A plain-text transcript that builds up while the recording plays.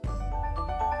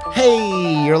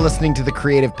Hey, you're listening to the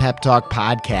Creative Pep Talk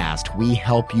podcast. We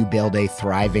help you build a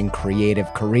thriving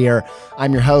creative career.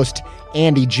 I'm your host,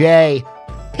 Andy J.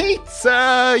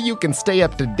 Pizza! You can stay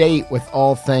up to date with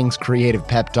all things Creative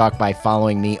Pep Talk by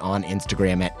following me on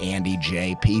Instagram at Andy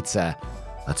J. Pizza.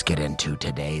 Let's get into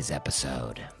today's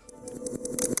episode.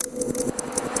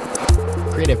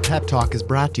 Creative Pep Talk is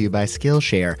brought to you by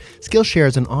Skillshare. Skillshare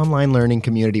is an online learning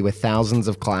community with thousands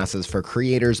of classes for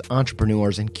creators,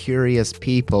 entrepreneurs, and curious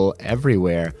people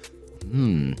everywhere.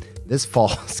 This fall,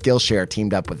 Skillshare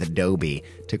teamed up with Adobe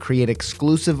to create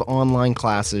exclusive online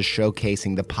classes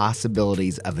showcasing the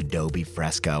possibilities of Adobe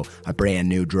Fresco, a brand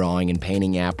new drawing and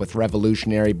painting app with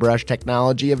revolutionary brush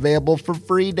technology available for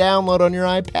free download on your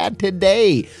iPad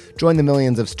today. Join the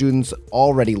millions of students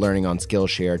already learning on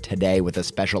Skillshare today with a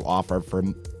special offer for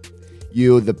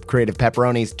you, the Creative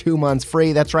Pepperonis, 2 months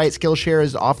free. That's right, Skillshare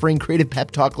is offering Creative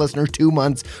Pep Talk listeners 2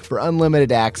 months for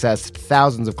unlimited access to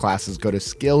thousands of classes. Go to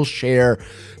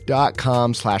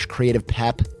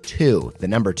Skillshare.com/creativepep2, the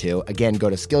number 2. Again, go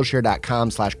to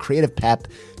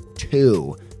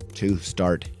Skillshare.com/creativepep2 to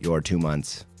start your 2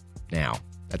 months now.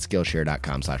 That's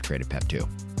Skillshare.com/creativepep2.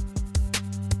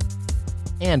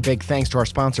 And big thanks to our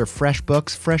sponsor,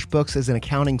 FreshBooks. FreshBooks is an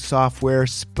accounting software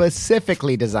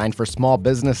specifically designed for small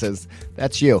businesses.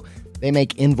 That's you. They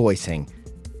make invoicing,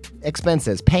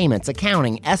 expenses, payments,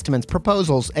 accounting, estimates,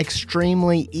 proposals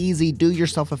extremely easy. Do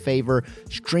yourself a favor,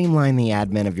 streamline the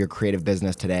admin of your creative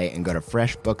business today and go to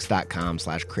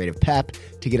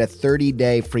freshbooks.com/creativepep to get a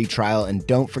 30-day free trial. And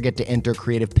don't forget to enter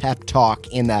Creative Pep Talk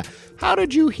in the How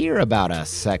Did You Hear About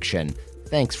Us section.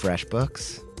 Thanks,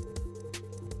 FreshBooks.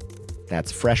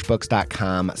 That's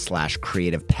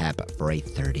freshbooks.com/creativepep for a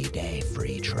 30-day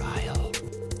free trial.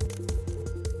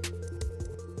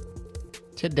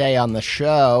 Today on the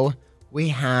show, we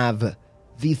have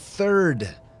the third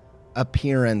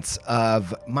appearance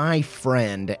of my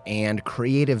friend and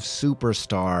creative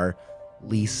superstar,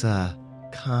 Lisa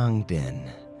Congdon.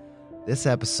 This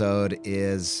episode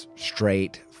is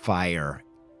straight fire.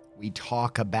 We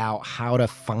talk about how to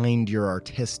find your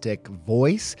artistic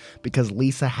voice because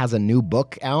Lisa has a new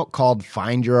book out called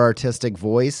Find Your Artistic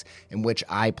Voice, in which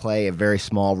I play a very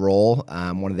small role,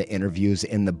 one of the interviews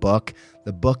in the book.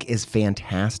 The book is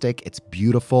fantastic. It's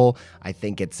beautiful. I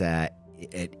think it's an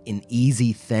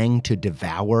easy thing to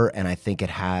devour, and I think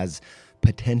it has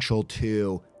potential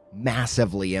to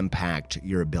massively impact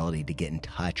your ability to get in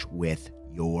touch with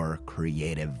your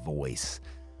creative voice.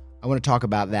 I want to talk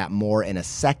about that more in a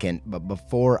second, but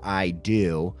before I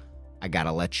do, I got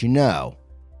to let you know.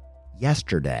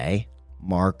 Yesterday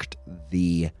marked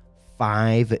the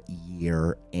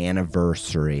 5-year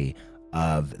anniversary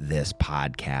of this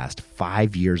podcast.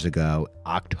 5 years ago,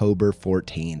 October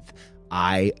 14th,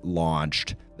 I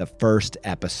launched the first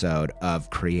episode of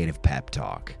Creative Pep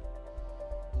Talk.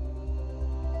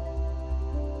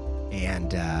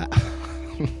 And,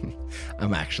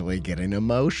 I'm actually getting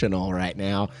emotional right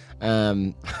now,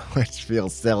 which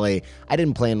feels silly. I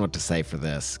didn't plan what to say for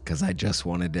this because I just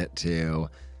wanted it to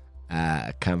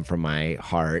come from my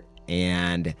heart,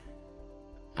 and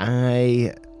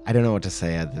I don't know what to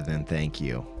say other than thank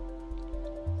you.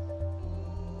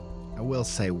 I will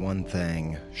say one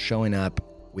thing. Showing up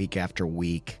week after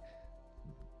week,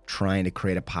 trying to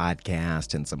create a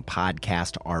podcast and some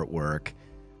podcast artwork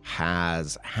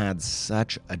has had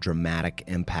such a dramatic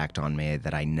impact on me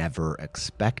that I never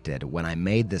expected. When I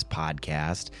made this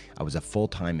podcast, I was a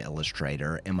full-time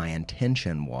illustrator, and my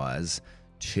intention was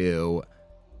to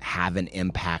have an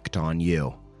impact on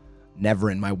you.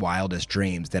 Never in my wildest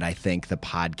dreams did I think the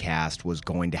podcast was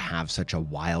going to have such a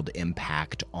wild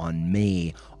impact on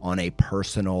me on a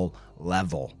personal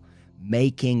level.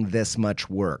 Making this much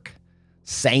work,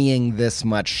 saying this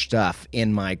much stuff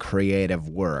in my creative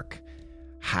work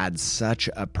had such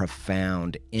a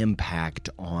profound impact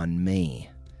on me.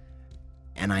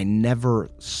 And I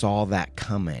never saw that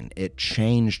coming. It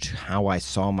changed how I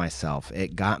saw myself.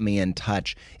 It got me in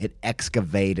touch. It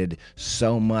excavated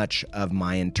so much of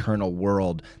my internal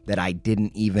world that I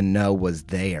didn't even know was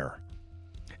there.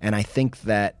 And I think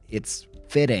that it's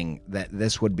fitting that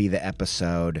this would be the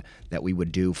episode that we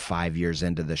would do 5 years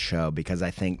into the show, because I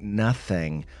think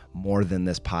nothing more than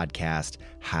this podcast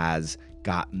has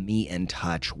got me in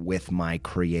touch with my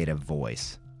creative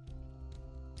voice.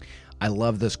 I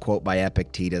love this quote by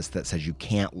Epictetus that says, "You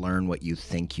can't learn what you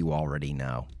think you already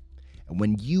know." And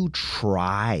when you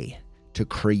try to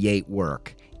create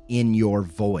work in your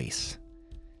voice,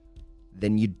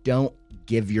 then you don't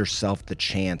give yourself the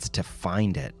chance to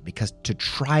find it, because to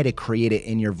try to create it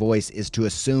in your voice is to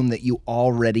assume that you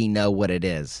already know what it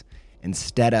is.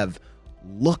 Instead of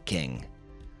looking,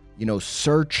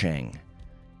 searching,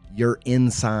 your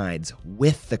insides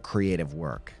with the creative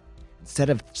work. Instead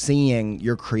of seeing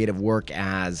your creative work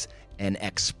as an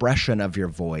expression of your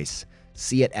voice,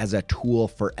 see it as a tool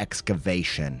for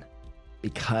excavation.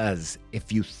 Because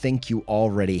if you think you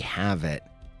already have it,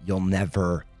 you'll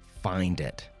never find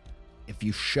it. If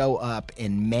you show up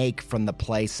and make from the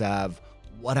place of,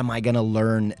 what am I going to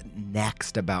learn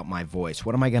next about my voice?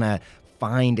 What am I going to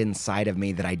find inside of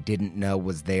me that I didn't know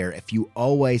was there? If you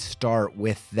always start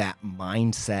with that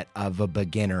mindset of a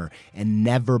beginner and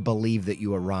never believe that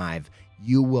you arrive,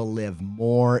 you will live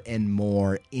more and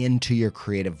more into your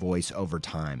creative voice over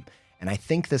time. And I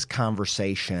think this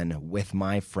conversation with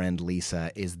my friend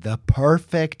Lisa is the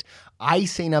perfect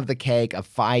icing of the cake of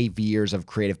 5 years of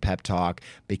Creative Pep Talk,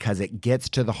 because it gets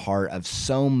to the heart of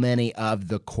so many of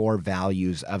the core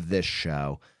values of this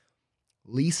show.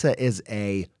 Lisa is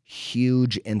a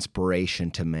huge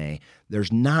inspiration to me.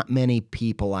 There's not many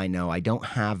people I know. I don't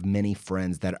have many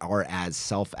friends that are as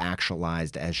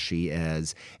self-actualized as she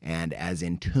is and as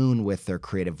in tune with their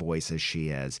creative voice as she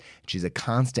is. She's a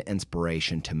constant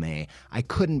inspiration to me. I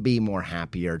couldn't be more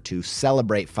happier to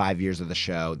celebrate 5 years of the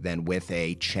show than with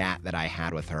a chat that I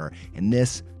had with her. And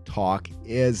this talk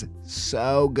is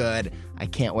so good. I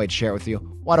can't wait to share it with you.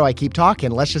 Why do I keep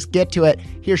talking? Let's just get to it.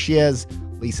 Here she is,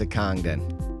 Lisa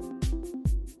Congdon.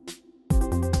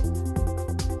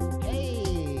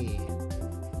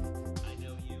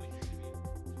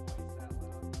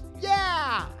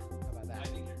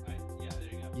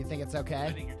 Think it's okay?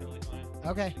 I think you're totally fine.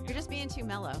 Okay. You're just being too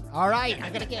mellow. All right.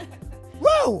 I'm going to get...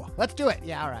 Woo! Let's do it.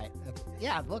 Yeah, all right.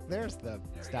 Yeah, look, there's the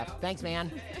stuff. Thanks,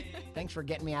 man. Hey. Thanks for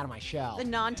getting me out of my shell. The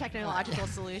non-technological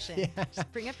solution. Yeah. Just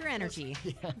bring up your energy.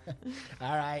 Yeah.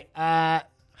 All right.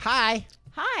 Hi.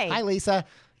 Hi, Lisa.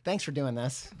 Thanks for doing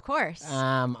this. Of course.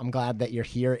 I'm glad that you're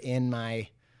here in my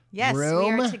yes,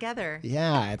 room. we are together.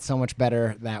 Yeah, it's so much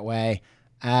better that way.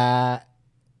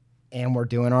 And we're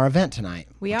doing our event tonight.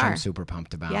 We which are. I'm super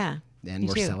pumped about. Yeah, And me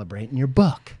we're too. celebrating your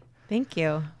book. Thank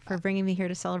you for bringing me here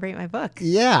to celebrate my book.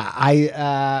 Yeah,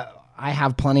 I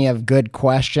have plenty of good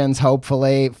questions,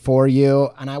 hopefully, for you.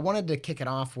 And I wanted to kick it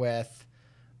off with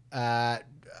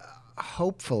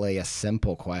hopefully a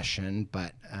simple question,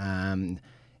 but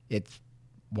it's,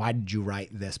 why did you write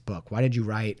this book? Why did you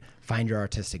write Find Your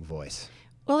Artistic Voice?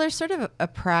 Well, there's sort of a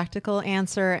practical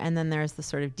answer, and then there's the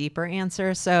sort of deeper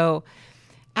answer. So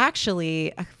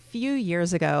actually, a few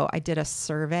years ago, I did a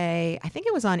survey. I think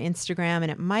it was on Instagram,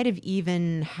 and it might have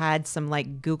even had some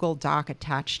like Google Doc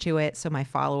attached to it so my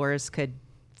followers could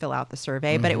fill out the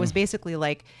survey. But it was basically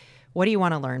like, what do you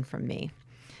want to learn from me?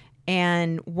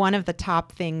 And one of the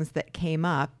top things that came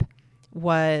up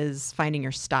was finding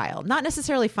your style. Not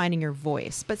necessarily finding your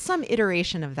voice, but some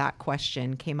iteration of that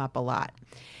question came up a lot.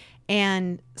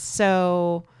 And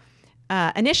so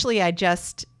initially I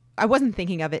wasn't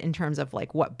thinking of it in terms of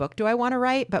like, what book do I want to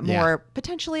write, but more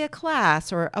potentially a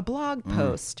class or a blog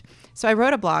post. So I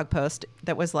wrote a blog post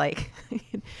that was like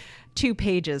 2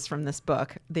 pages from this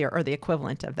book, or the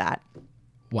equivalent of that.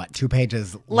 What, 2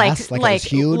 pages less? Like it was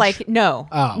huge? Like, no.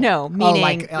 Oh. No,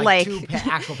 meaning like 2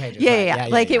 actual pages. Yeah,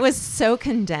 Right. Like it was so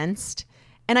condensed.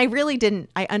 And I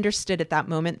understood at that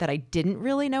moment that I didn't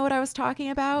really know what I was talking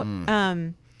about.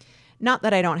 Not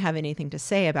that I don't have anything to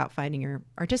say about finding your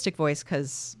artistic voice,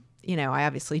 because, you know, I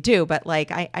obviously do, but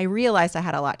like I realized I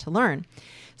had a lot to learn.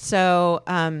 So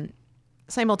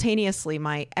simultaneously,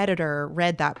 my editor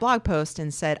read that blog post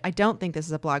and said, I don't think this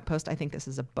is a blog post. I think this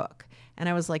is a book. And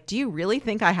I was like, do you really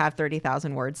think I have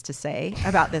 30,000 words to say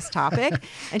about this topic?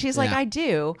 And she's like, I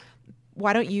do.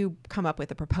 Why don't you come up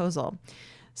with a proposal?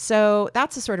 So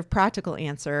that's a sort of practical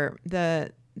answer.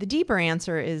 The deeper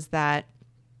answer is that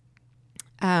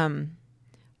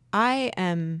I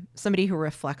am somebody who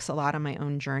reflects a lot on my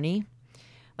own journey.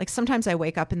 Like sometimes I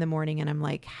wake up in the morning and I'm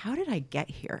like, how did I get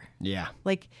here? Yeah.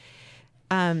 Like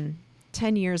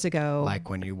 10 years ago. Like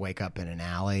when you wake up in an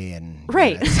alley and...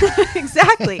 Right.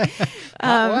 Exactly.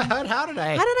 How did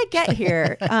I get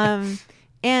here?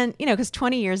 And, you know, because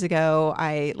 20 years ago,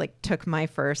 I like took my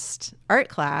first art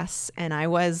class, and I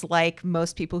was like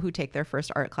most people who take their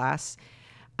first art class.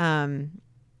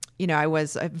 You know, I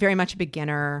was very much a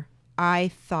beginner.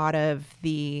 I thought of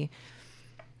the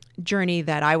journey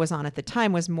that I was on at the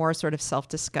time was more sort of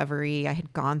self-discovery. I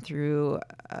had gone through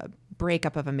a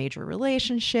breakup of a major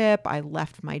relationship. I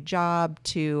left my job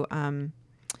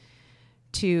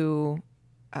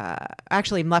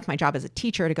actually left my job as a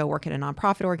teacher to go work at a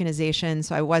nonprofit organization.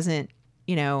 So I wasn't,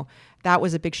 you know, that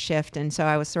was a big shift. And so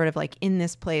I was sort of like in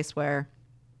this place where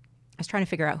I was trying to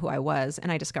figure out who I was,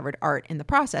 and I discovered art in the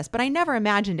process, but I never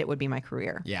imagined it would be my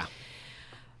career. Yeah.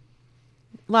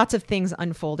 Lots of things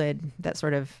unfolded that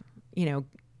sort of, you know,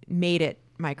 made it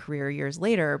my career years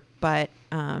later. But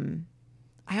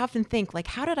I often think, like,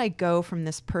 how did I go from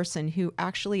this person who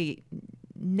actually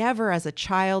never as a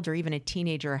child or even a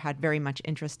teenager had very much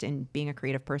interest in being a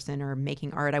creative person or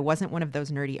making art? I wasn't one of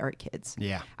those nerdy art kids.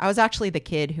 Yeah. I was actually the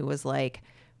kid who was like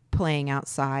playing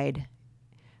outside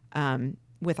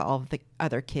with all of the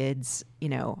other kids. You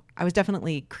know, I was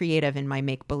definitely creative in my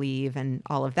make believe and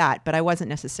all of that, but I wasn't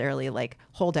necessarily like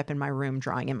holed up in my room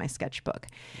drawing in my sketchbook.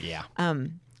 Yeah.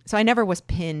 So I never was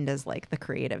pinned as like the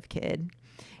creative kid.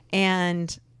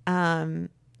 And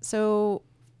so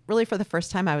really for the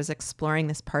first time, I was exploring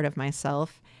this part of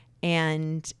myself,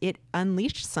 and it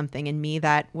unleashed something in me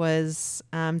that was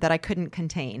that I couldn't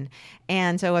contain.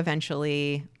 And so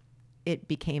eventually it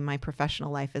became my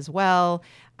professional life as well.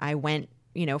 I went,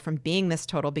 you know, from being this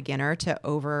total beginner to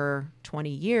over 20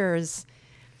 years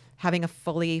having a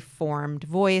fully formed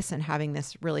voice and having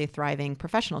this really thriving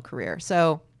professional career.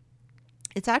 So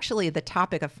it's actually, the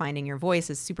topic of finding your voice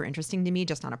is super interesting to me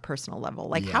just on a personal level.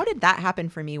 Like, how did that happen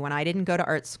for me when I didn't go to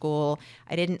art school?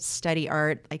 I didn't study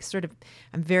art. Like, sort of,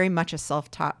 I'm very much a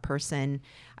self-taught person.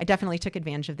 I definitely took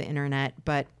advantage of the internet,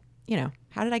 but, you know,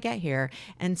 how did I get here?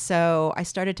 And so I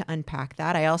started to unpack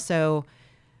that. I also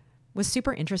was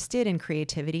super interested in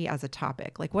creativity as a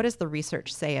topic. Like, what does the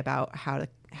research say about how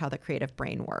the creative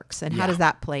brain works, and how does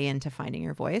that play into finding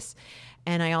your voice?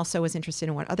 And I also was interested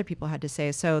in what other people had to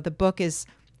say. So the book is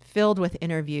filled with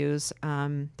interviews.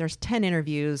 There's 10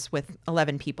 interviews with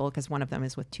 11 people, because one of them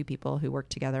is with 2 people who work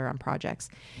together on projects.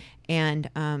 And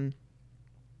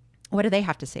what do they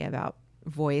have to say about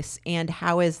voice, and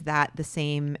how is that the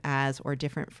same as or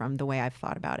different from the way I've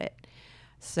thought about it?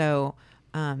 So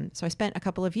I spent a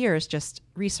couple of years just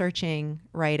researching,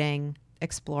 writing,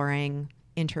 exploring,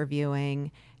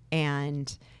 interviewing,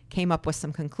 and came up with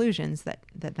some conclusions that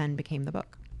then became the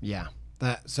book. Yeah.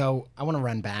 So I want to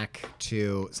run back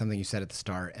to something you said at the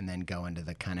start and then go into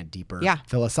the kind of deeper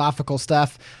philosophical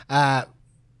stuff.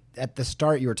 At the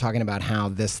start, you were talking about how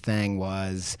this thing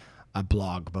was a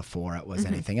blog before it was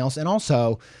anything else. And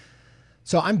also,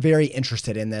 so I'm very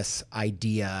interested in this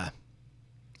idea.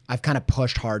 I've kind of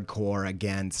pushed hardcore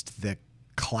against the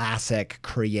classic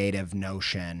creative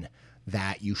notion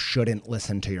that you shouldn't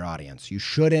listen to your audience. You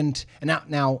shouldn't. And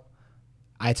now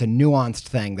it's a nuanced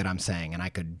thing that I'm saying, and I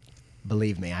could,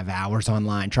 believe me, I have hours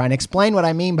online trying to explain what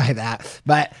I mean by that.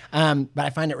 But I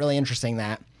find it really interesting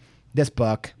that this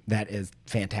book, that is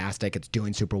fantastic. It's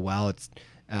doing super well. It's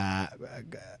on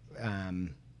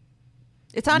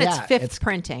its fifth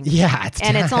printing. Yeah.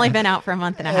 It's only been out for a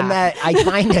month and a half. And that, I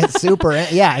find it super,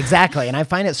 yeah, exactly. And I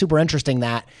find it super interesting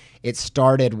that it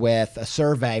started with a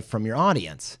survey from your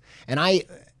audience. And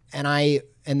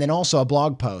then also a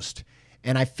blog post.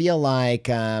 And I feel like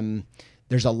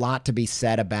there's a lot to be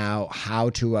said about how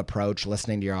to approach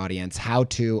listening to your audience, how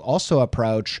to also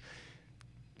approach,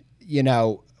 you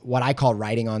know, what I call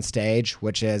writing on stage,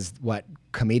 which is what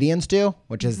comedians do,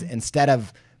 which is instead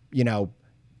of, you know,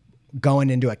 going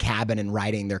into a cabin and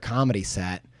writing their comedy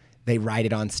set, they write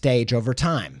it on stage over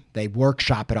time. They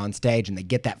workshop it on stage, and they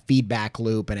get that feedback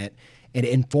loop, and it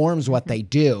informs what they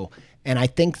do. And I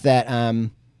think that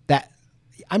that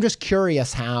I'm just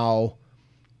curious how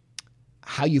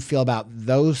you feel about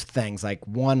those things, like,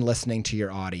 one, listening to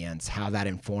your audience, how that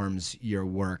informs your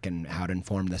work and how it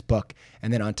informed this book.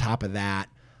 And then on top of that,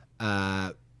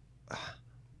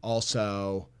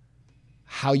 also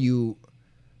how you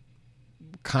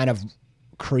kind of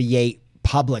create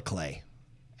publicly.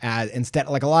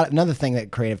 Another thing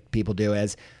that creative people do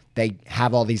is they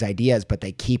have all these ideas, but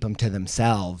they keep them to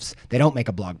themselves. They don't make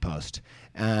a blog post.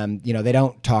 You know, they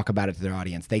don't talk about it to their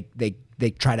audience. They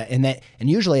try to, and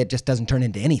usually it just doesn't turn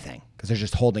into anything because they're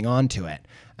just holding on to it.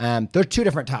 There are 2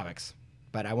 different topics,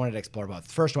 but I wanted to explore both.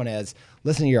 The first one is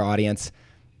listening to your audience.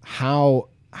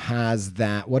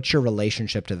 What's your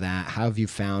relationship to that? How have you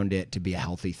found it to be a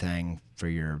healthy thing for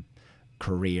your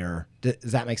career?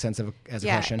 Does that make sense as a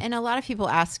question? And a lot of people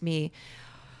ask me,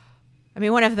 I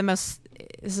mean, this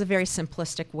is a very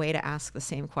simplistic way to ask the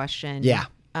same question. Yeah.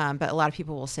 But a lot of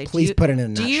people will say, please put it in a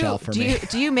nutshell for me.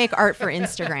 Do you make art for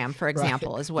Instagram, for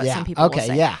example, right. is what some people will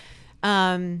say. Yeah.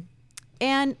 And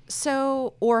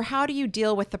so, or how do you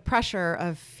deal with the pressure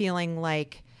of feeling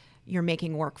like you're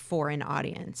making work for an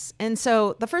audience? And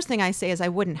so the first thing I say is I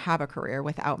wouldn't have a career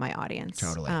without my audience.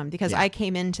 Totally. Because I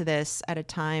came into this at a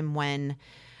time when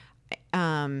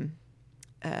the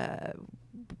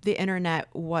internet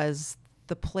was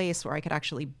the place where I could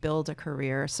actually build a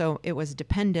career. So it was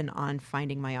dependent on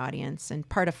finding my audience. And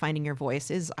part of finding your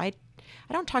voice is I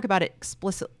don't talk about it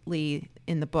explicitly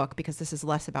in the book, because this is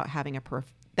less about having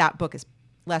that book is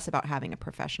less about having a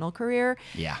professional career,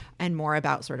 and more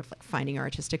about sort of like finding your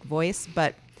artistic voice.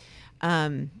 But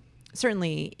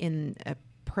certainly in a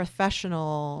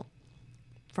professional,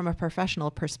 from a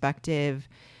professional perspective,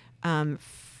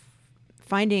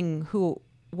 finding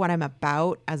what I'm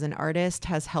about as an artist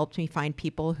has helped me find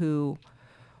people who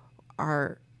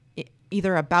are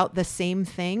either about the same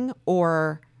thing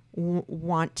or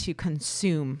want to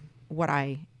consume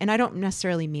and I don't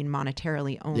necessarily mean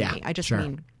monetarily only. I just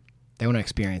mean they want to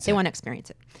experience it. They want to experience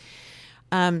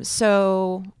it.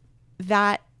 So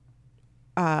that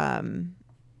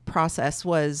process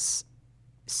was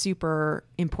super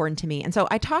important to me. And so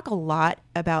I talk a lot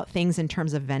about things in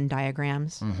terms of Venn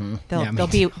diagrams.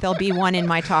 Mm-hmm. There'll be one in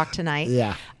my talk tonight.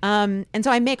 Yeah. And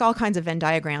so I make all kinds of Venn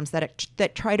diagrams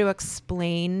that try to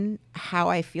explain how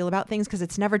I feel about things, because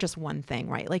it's never just one thing,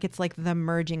 right? Like it's like the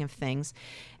merging of things.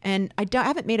 And I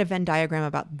haven't made a Venn diagram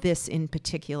about this in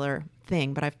particular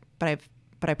thing, but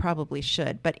I probably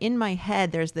should. But in my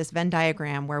head, there's this Venn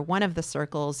diagram where one of the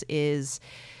circles is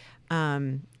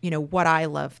what I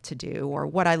love to do, or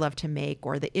what I love to make,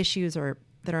 or the issues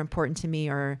that are important to me,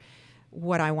 or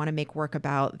what I want to make work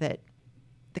about that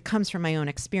comes from my own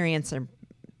experience, or,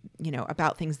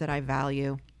 about things that I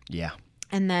value. Yeah.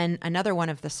 And then another one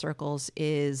of the circles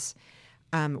is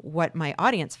what my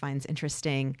audience finds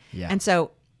interesting. Yeah. And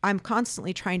so I'm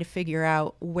constantly trying to figure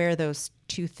out where those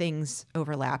two things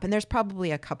overlap. And there's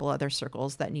probably a couple other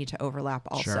circles that need to overlap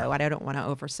also. Sure. I don't want to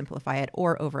oversimplify it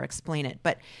or over-explain it.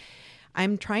 But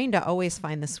I'm trying to always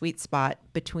find the sweet spot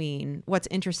between what's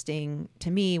interesting to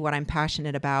me, what I'm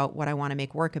passionate about, what I want to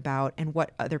make work about, and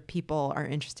what other people are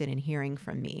interested in hearing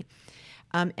from me.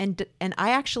 And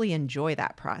I actually enjoy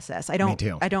that process. Me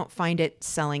too. I don't find it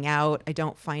selling out. I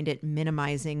don't find it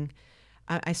minimizing.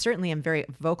 I certainly am very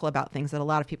vocal about things that a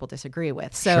lot of people disagree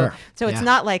with. So it's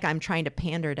not like I'm trying to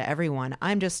pander to everyone.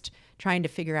 I'm just trying to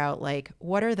figure out like,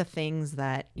 what are the things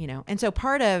that, and so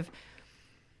part of,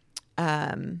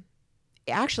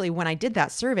 actually when I did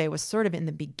that survey was sort of in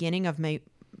the beginning of me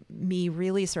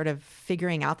really sort of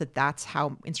figuring out that that's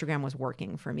how Instagram was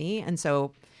working for me. And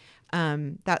so,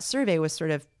 that survey was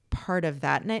sort of part of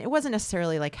that. And it wasn't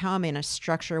necessarily like how I'm going to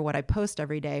structure what I post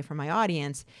every day for my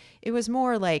audience. It was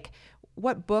more like,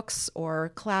 what books or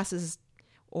classes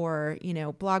or,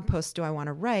 blog posts do I want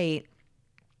to write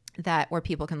where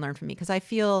people can learn from me? Because I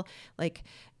feel like,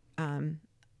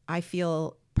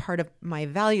 part of my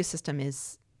value system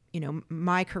is,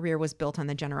 my career was built on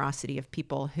the generosity of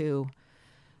people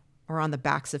or on the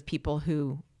backs of people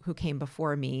who came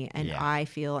before me. And I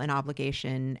feel an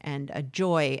obligation and a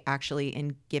joy actually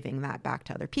in giving that back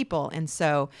to other people. And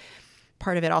so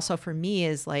part of it also for me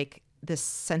is like this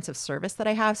sense of service that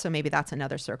I have. So maybe that's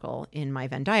another circle in my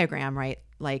Venn diagram, right?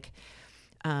 Like,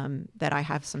 that I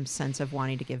have some sense of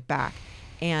wanting to give back.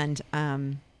 And,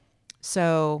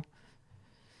 so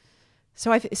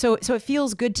it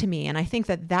feels good to me. And I think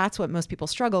that that's what most people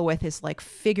struggle with, is like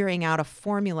figuring out a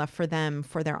formula for them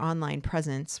for their online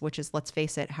presence, which is, let's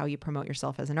face it, how you promote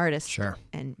yourself as an artist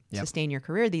and sustain your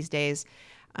career these days.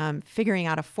 Figuring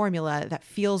out a formula that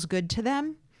feels good to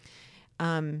them,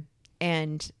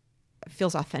 and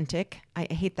feels authentic. I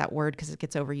hate that word because it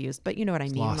gets overused, but you know what I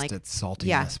mean? Lost like its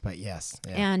saltiness, but yes.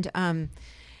 Yeah.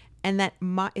 And that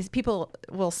people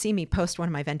will see me post one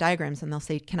of my Venn diagrams and they'll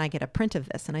say, "Can I get a print of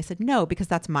this?" And I said, "No, because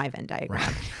that's my Venn diagram.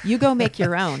 Right. You go make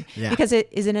your own." Because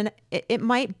it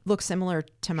might look similar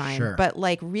to mine, but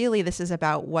like really this is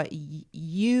about what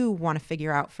you want to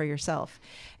figure out for yourself.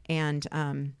 And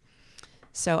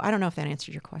so I don't know if that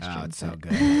answered your question. Oh, it's so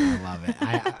good. I love it.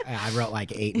 I wrote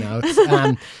like 8 notes.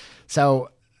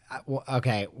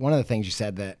 Okay. One of the things you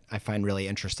said that I find really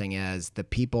interesting is the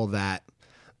people that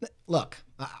look,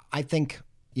 I think,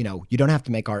 you don't have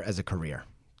to make art as a career.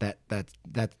 That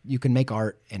you can make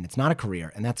art and it's not a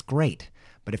career, and that's great.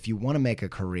 But if you want to make a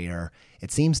career,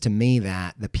 it seems to me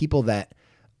that the people that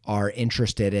are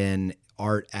interested in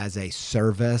art as a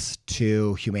service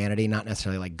to humanity, not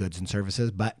necessarily like goods and services,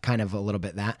 but kind of a little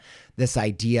bit this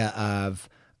idea of,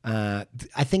 I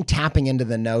think tapping into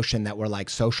the notion that we're like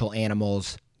social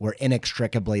animals, we're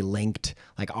inextricably linked,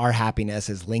 like our happiness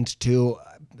is linked to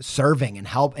serving and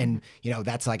help. And,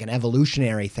 that's like an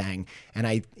evolutionary thing.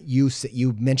 And you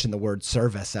mentioned the word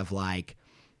service of like,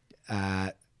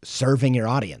 serving your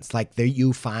audience. Like there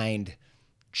you find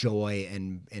joy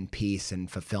and peace and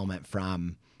fulfillment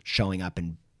from showing up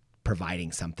and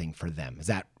providing something for them. Is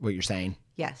that what you're saying?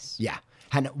 Yes. Yeah.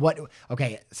 And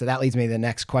so that leads me to the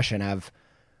next question of,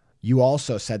 you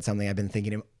also said something I've been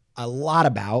thinking a lot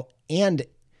about, and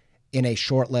in a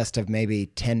short list of maybe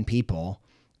 10 people,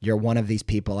 you're one of these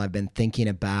people I've been thinking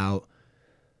about.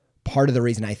 Part of the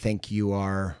reason I think you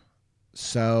are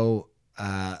so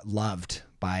loved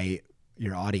by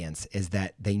your audience is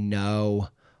that they know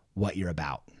what you're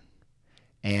about.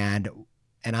 And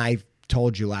I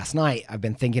told you last night, I've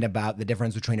been thinking about the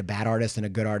difference between a bad artist and a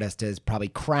good artist is probably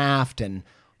craft and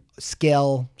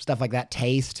skill, stuff like that,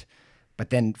 taste. But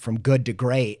then from good to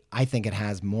great, I think it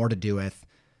has more to do with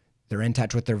they're in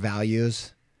touch with their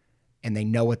values and they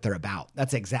know what they're about.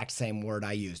 That's the exact same word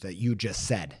I used that you just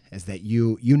said, is that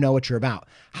you know what you're about.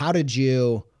 How did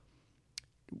you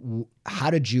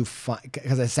find,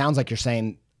 because it sounds like you're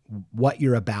saying what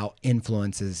you're about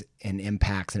influences and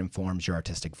impacts and informs your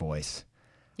artistic voice.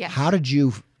 Yeah. How did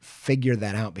you figure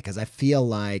that out? Because I feel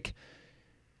like,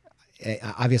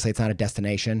 obviously it's not a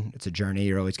destination, it's a journey,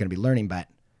 you're always going to be learning, but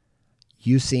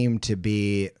you seem to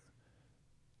be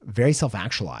very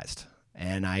self-actualized.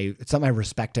 And it's something I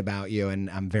respect about you, and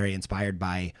I'm very inspired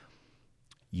by,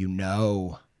 you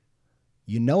know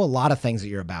a lot of things that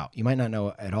you're about. You might not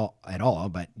know at all,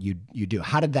 but you do.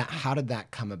 How did that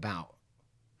come about?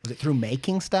 Was it through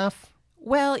making stuff?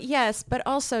 Well, yes, but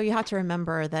also you have to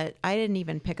remember that I didn't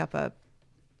even pick up a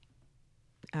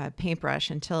paintbrush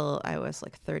until I was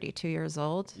like 32 years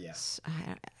old. Yes.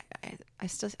 I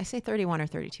say 31 or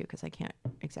 32 because I can't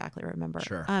exactly remember.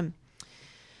 Sure.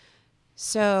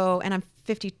 So, and I'm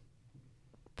 50.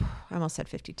 I almost said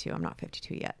 52. I'm not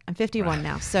 52 yet. I'm 51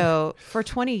 now. So for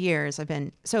 20 years I've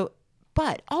been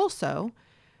but also,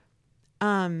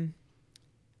 I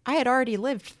had already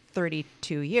lived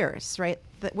 32 years, right?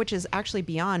 Which is actually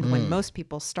beyond when most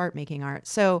people start making art.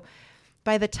 So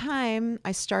by the time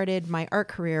I started my art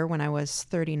career when I was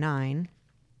 39,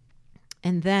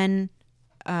 and then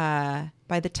by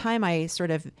the time I sort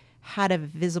of had a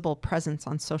visible presence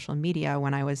on social media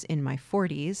when I was in my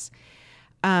 40s,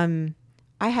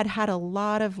 I had a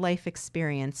lot of life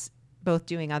experience, both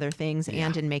doing other things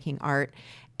and in making art,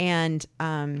 and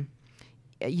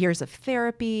years of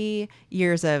therapy,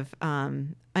 years of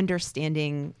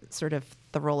understanding sort of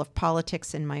the role of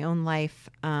politics in my own life,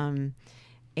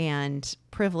 and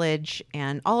privilege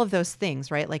and all of those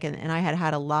things, right? Like, and I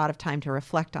had a lot of time to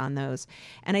reflect on those.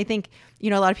 And I think, a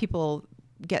lot of people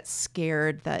get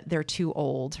scared that they're too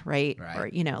old, right? Or,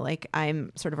 like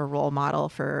I'm sort of a role model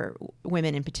for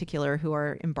women in particular who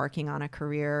are embarking on a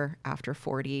career after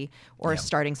 40 or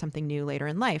starting something new later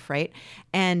in life, right?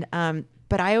 And,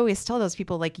 but I always tell those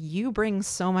people, like, you bring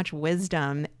so much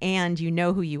wisdom and you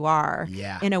know who you are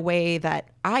in a way that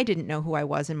I didn't know who I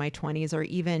was in my 20s or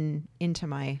even into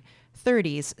my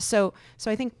 30s. So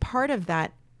I think part of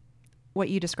that, what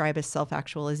you describe as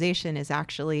self-actualization, is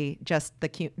actually just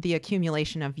the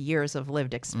accumulation of years of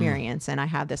lived experience. And I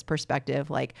have this perspective,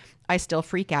 like, I still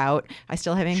freak out, I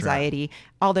still have anxiety,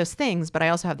 all those things, but I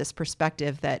also have this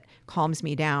perspective that calms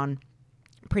me down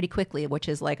pretty quickly, which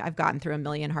is like, I've gotten through a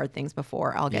million hard things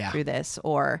before, I'll get through this.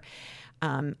 Or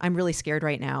I'm really scared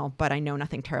right now, but I know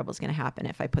nothing terrible is going to happen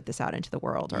if I put this out into the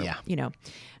world, or,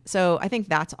 so I think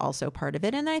that's also part of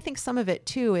it. And I think some of it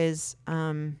too is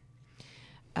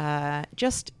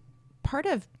just part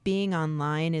of being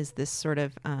online is this sort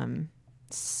of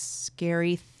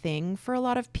scary thing for a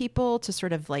lot of people to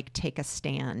sort of like take a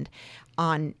stand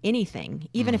on anything,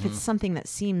 even if it's something that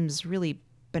seems really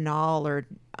banal or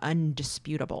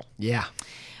undisputable. Yeah.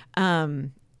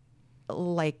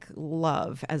 Like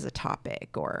love as a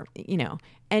topic, or,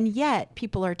 and yet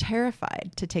people are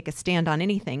terrified to take a stand on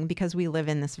anything because we live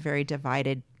in this very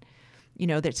divided,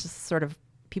 there's just sort of,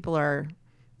 people are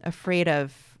afraid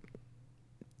of,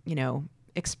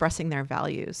 expressing their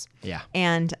values. Yeah.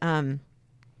 And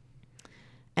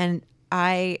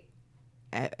I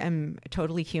am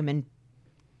totally human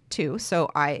too. So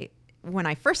when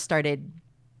I first started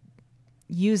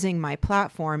using my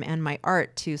platform and my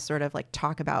art to sort of like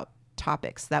talk about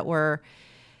topics that were,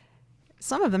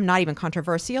 some of them not even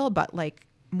controversial, but like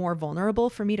more vulnerable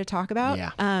for me to talk about.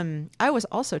 I was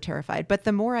also terrified, but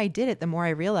the more I did it, the more I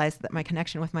realized that my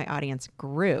connection with my audience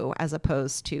grew, as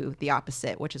opposed to the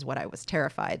opposite, which is what I was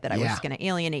terrified, that I was going to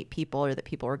alienate people, or that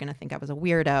people were going to think I was a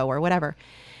weirdo or whatever.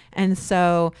 And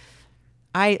so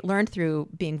I learned through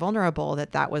being vulnerable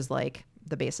that was like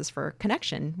the basis for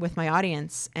connection with my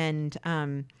audience. And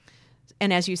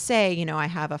as you say, I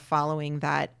have a following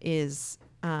that is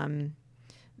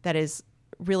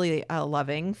really a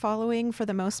loving following for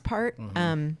the most part.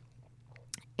 I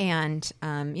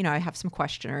have some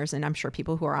questioners, and I'm sure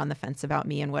people who are on the fence about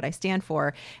me and what I stand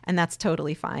for, and that's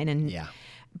totally fine. And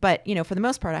but for the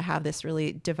most part, I have this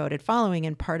really devoted following,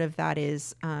 and part of that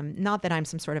is not that I'm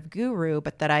some sort of guru,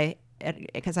 but that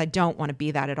because I don't want to be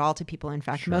that at all to people. In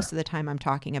fact, most of the time I'm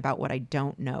talking about what I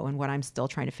don't know and what I'm still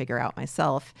trying to figure out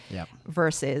myself,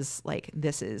 versus like,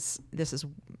 this is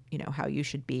how you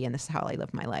should be, and this is how I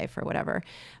live my life or whatever.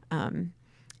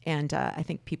 And I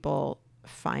think people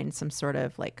find some sort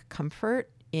of like comfort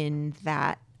in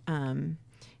that,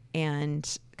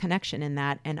 and connection in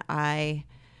that. And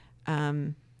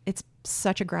it's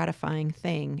such a gratifying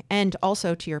thing. And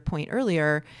also, to your point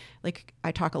earlier, like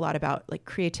I talk a lot about like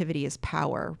creativity is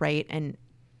power, right? And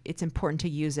it's important to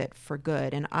use it for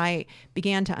good. And I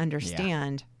began to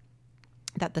understand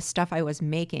that the stuff I was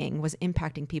making was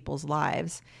impacting people's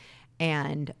lives,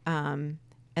 and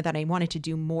that I wanted to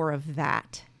do more of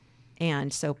that.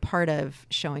 And so part of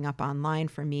showing up online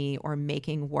for me, or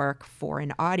making work for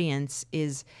an audience,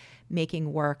 is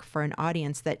making work for an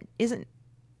audience that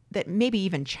maybe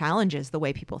even challenges the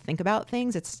way people think about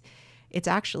things. It's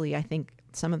actually, I think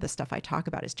some of the stuff I talk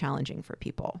about is challenging for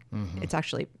people. Mm-hmm. It's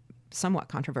actually somewhat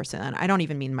controversial. And I don't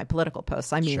even mean my political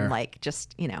posts. I mean, like,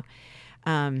 just,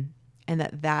 and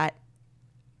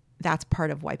that's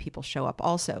part of why people show up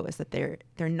also, is that they're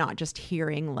not just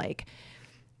hearing like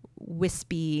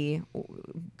wispy,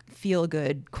 feel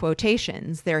good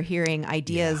quotations. They're hearing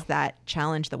ideas that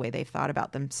challenge the way they've thought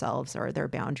about themselves or their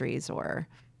boundaries, or,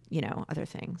 other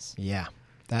things. Yeah.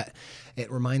 That it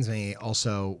reminds me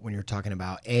also, when you're talking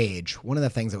about age, one of the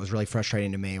things that was really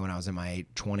frustrating to me when I was in my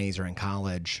 20s or in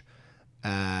college,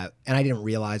 and I didn't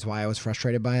realize why I was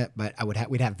frustrated by it, but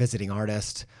we'd have visiting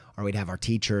artists, or we'd have our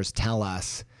teachers tell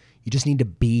us, you just need to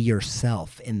be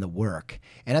yourself in the work.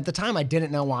 And at the time, I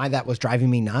didn't know why that was driving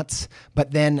me nuts.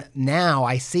 But then now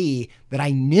I see that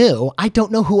I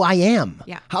don't know who I am.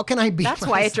 Yeah. How can I be That's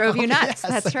myself? why it drove you nuts.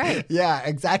 Yes. That's right. Yeah,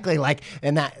 exactly. Like,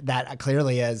 and that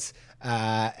clearly is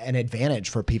an advantage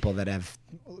for people that have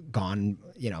gone,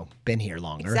 been here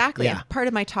longer. Exactly. Yeah. And part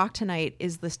of my talk tonight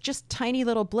is this just tiny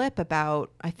little blip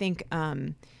about, I think,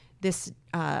 this,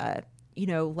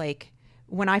 like,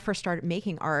 when I first started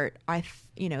making art,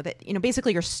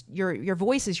 basically your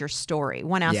voice is your story.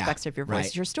 One aspect of your voice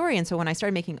is your story. And so when I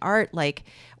started making art,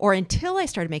 until I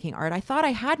started making art, I thought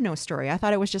I had no story. I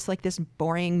thought it was just like this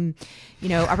boring,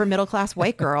 upper middle class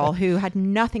white girl who had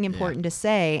nothing important to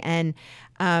say. And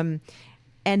the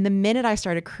minute I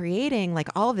started creating, like,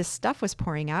 all of this stuff was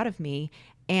pouring out of me,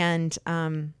 and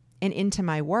into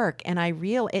my work. And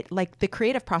the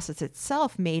creative process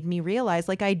itself made me realize,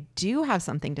 like, I do have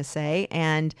something to say,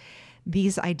 and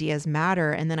these ideas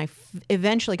matter. And then I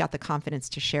eventually got the confidence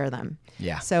to share them.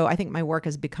 Yeah. So I think my work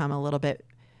has become a little bit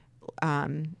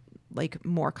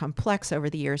more complex over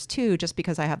the years too, just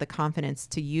because I have the confidence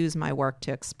to use my work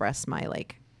to express my,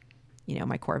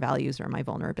 my core values or my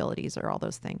vulnerabilities or all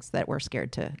those things that we're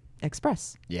scared to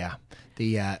express. Yeah.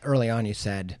 The early on, you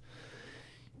said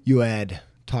you had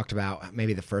talked about,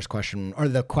 maybe the first question, or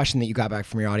the question that you got back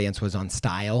from your audience, was on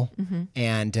style. Mm-hmm.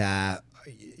 And,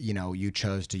 you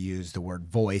chose to use the word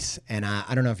voice. And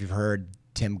I don't know if you've heard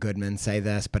Tim Goodman say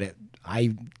this, but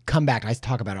I come back, I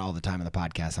talk about it all the time on the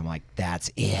podcast. I'm like,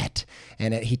 that's it.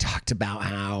 And he talked about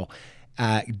how,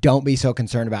 don't be so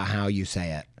concerned about how you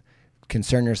say it.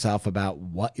 Concern yourself about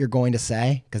what you're going to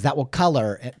say, because that will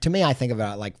color. To me, I think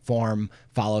about it like form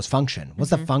follows function.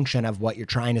 What's the function of what you're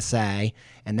trying to say?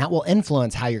 And that will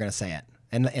influence how you're going to say it,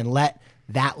 and let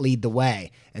that lead the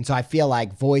way. And so I feel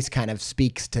like voice kind of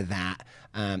speaks to that.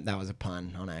 That was a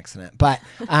pun on accident, but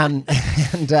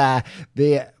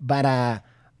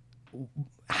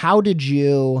how did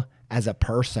you, as a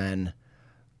person,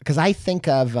 because I think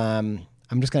of, I'm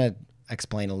just going to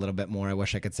explain a little bit more. I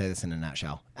wish I could say this in a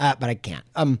nutshell, but I can't.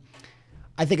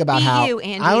 I think about how. You,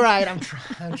 Andy. All right, I'm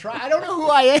trying. I don't know who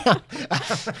I am,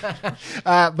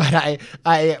 but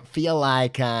I feel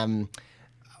like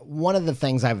one of the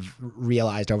things I've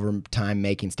realized over time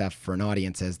making stuff for an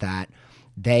audience is that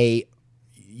they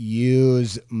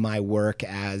use my work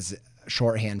as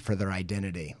shorthand for their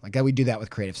identity. Like, we do that with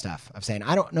creative stuff. Of saying,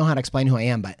 I don't know how to explain who I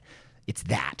am, but it's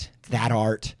that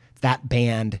art. That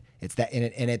band, it's that,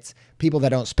 and it's people that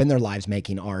don't spend their lives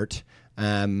making art,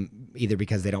 either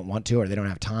because they don't want to or they don't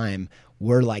have time.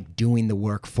 We're like doing the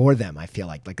work for them. I feel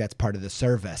like that's part of the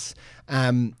service.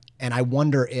 And I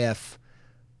wonder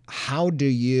how do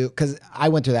you, because I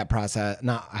went through that process.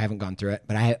 I haven't gone through it,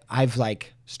 but I've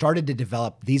like started to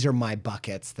develop, these are my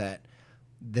buckets, that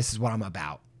this is what I'm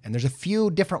about. And there's a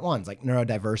few different ones, like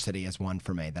neurodiversity is one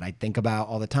for me that I think about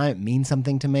all the time. It means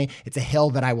something to me. It's a hill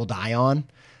that I will die on.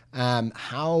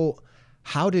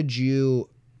 How did you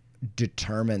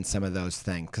determine some of those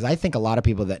things? Because I think a lot of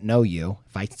people that know you,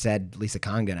 if I said Lisa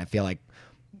Congdon, I feel like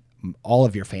all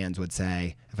of your fans would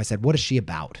say, if I said, what is she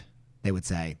about? They would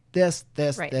say this,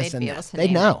 right, this, and this. They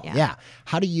know. Yeah.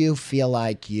 How do you feel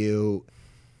like you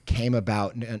came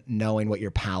about knowing what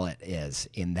your palette is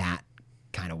in that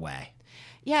kind of way?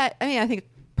 Yeah. I mean, I think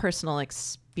personal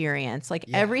experience. Like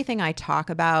Yeah. everything I talk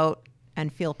about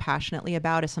and feel passionately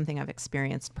about is something I've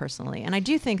experienced personally. And I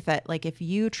do think that like if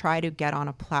you try to get on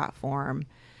a platform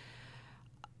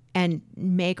and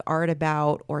make art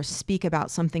about or speak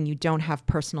about something you don't have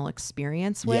personal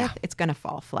experience with, Yeah. it's going to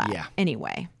fall flat Yeah.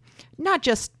 anyway. Not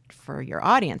just for your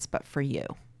audience, but for you.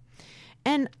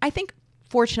 And I think,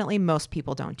 fortunately, most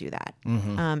people don't do that.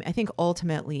 I think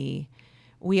ultimately,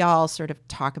 we all sort of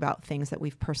talk about things that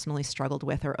we've personally struggled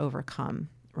with or overcome,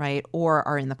 right? Or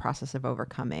are in the process of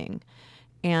overcoming.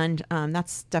 And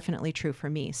that's definitely true for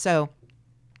me. So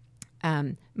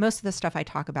most of the stuff I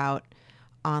talk about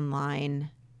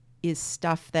online is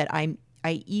stuff that I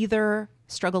either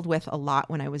struggled with a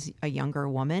lot when I was a younger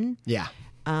woman. Yeah.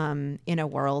 In a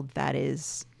world that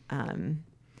is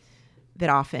that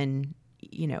often,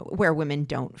 you know, where women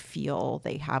don't feel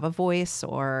they have a voice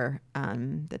or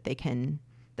that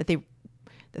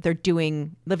they're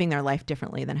living their life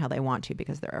differently than how they want to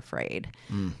because they're afraid.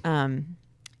 And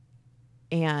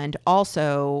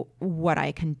also what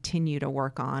I continue to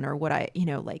work on, or what I, you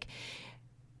know, like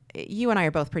you and I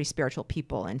are both pretty spiritual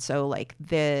people, and so like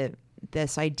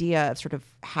this idea of sort of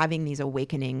having these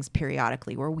awakenings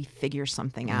periodically where we figure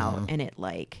something out and it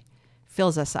like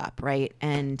fills us up, right?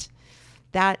 And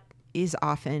that is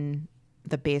often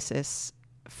the basis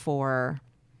for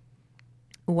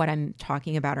what I'm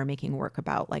talking about or making work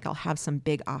about. Like I'll have some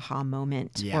big aha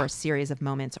moment or a series of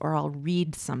moments, or I'll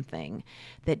read something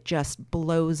that just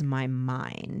blows my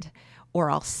mind, or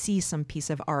I'll see some piece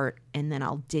of art and then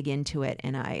I'll dig into it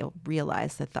and I'll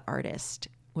realize that the artist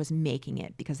was making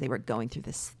it because they were going through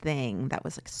this thing that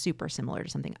was like super similar to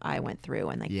something I went through.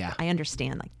 And like, I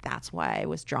understand like that's why I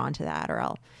was drawn to that. Or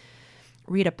I'll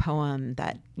read a poem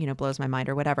that, you know, blows my mind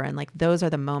or whatever. And like, those are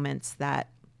the moments that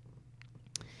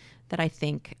I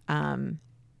think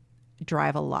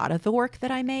drive a lot of the work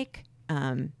that I make.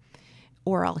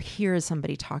 Or I'll hear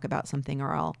somebody talk about something,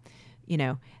 or I'll, you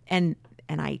know, and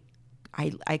I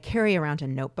carry around a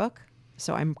notebook.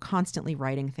 So I'm constantly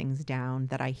writing things down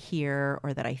that I hear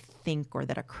or that I think or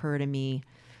that occur to me.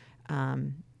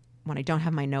 When I don't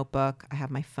have my notebook, I have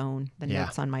my phone, the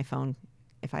notes on my phone,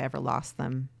 if I ever lost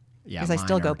them. Yeah, because I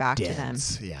still go are back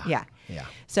dense. to them. Yeah.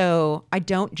 So I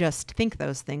don't just think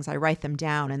those things. I write them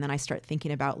down, and then I start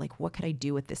thinking about like, what could I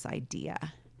do with this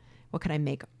idea? What can I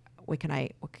make?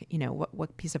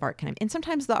 What piece of art can I? And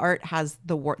sometimes the art has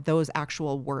those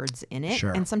actual words in it,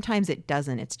 Sure. and sometimes it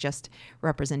doesn't. It's just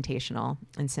representational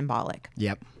and symbolic.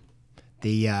 Yep.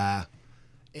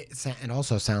 It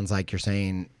also sounds like you're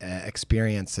saying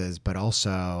experiences, but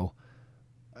also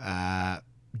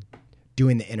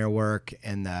doing the inner work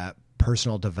and the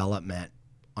personal development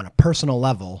on a personal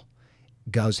level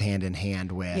goes hand in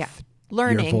hand with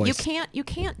learning. your voice. You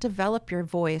can't develop your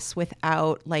voice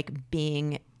without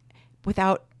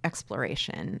without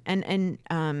exploration. And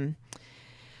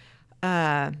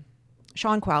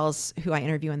Sean Qualls, who I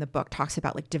interview in the book, talks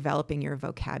about like developing your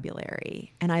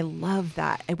vocabulary. And I love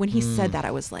that. And when he said that,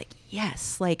 I was like,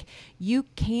 yes, like you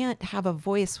can't have a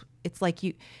voice. It's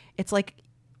like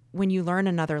when you learn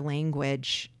another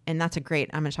language, and that's I'm going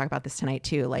to talk about this tonight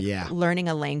too. Like learning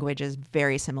a language is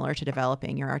very similar to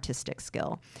developing your artistic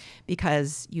skill,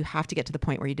 because you have to get to the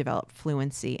point where you develop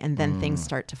fluency and then things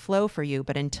start to flow for you.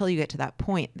 But until you get to that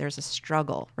point, there's a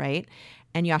struggle, right?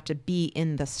 And you have to be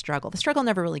in the struggle. The struggle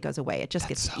never really goes away. It just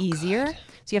gets easier. Good.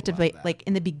 So you have to like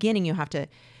in the beginning, you have to,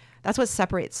 that's what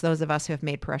separates those of us who have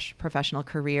made professional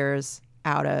careers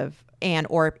out of, and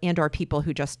or people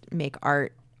who just make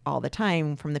art all the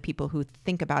time from the people who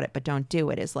think about it but don't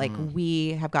do it, is like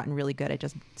we have gotten really good at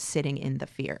just sitting in the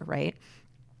fear, right?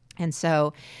 And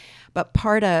so, but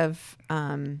part of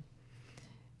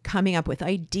coming up with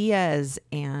ideas,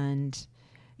 and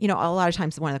you know, a lot of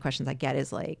times one of the questions I get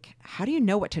is like, how do you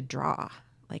know what to draw?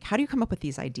 Like, how do you come up with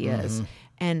these ideas?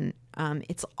 And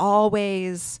it's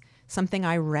always something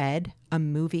I read, a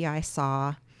movie I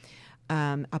saw,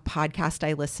 a podcast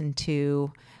I listened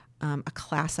to, a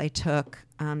class I took,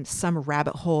 some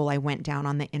rabbit hole I went down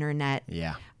on the internet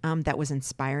that was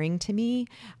inspiring to me.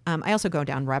 I also go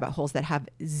down rabbit holes that have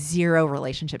zero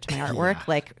relationship to my artwork,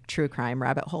 like true crime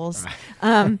rabbit holes.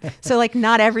 So like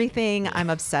not everything I'm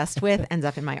obsessed with ends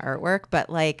up in my artwork, but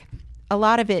like a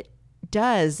lot of it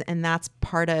does. And that's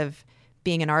part of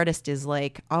being an artist, is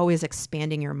like always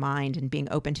expanding your mind and being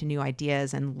open to new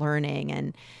ideas and learning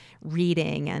and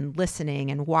reading and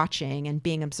listening and watching and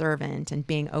being observant and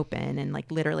being open and like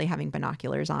literally having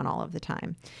binoculars on all of the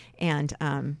time. And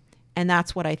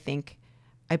that's what I think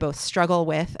I both struggle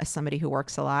with as somebody who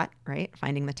works a lot, right?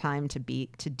 Finding the time to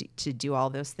do all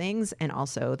those things. And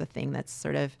also the thing that's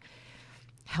sort of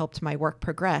helped my work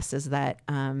progress is that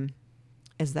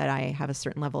is that I have a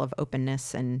certain level of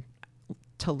openness and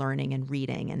to learning and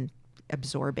reading and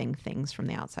absorbing things from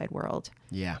the outside world.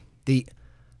 Yeah.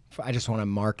 I just want to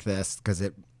mark this because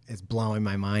it is blowing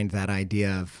my mind, that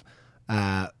idea of,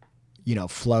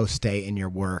 flow state in your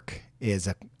work is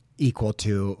equal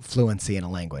to fluency in a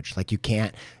language. Like you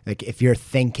can't, like if you're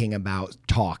thinking about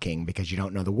talking because you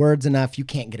don't know the words enough, you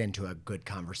can't get into a good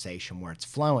conversation where it's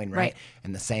flowing, right?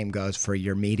 And the same goes for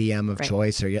your medium of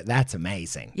choice, or that's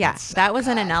amazing. Yeah, that was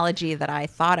an analogy that I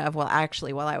thought of while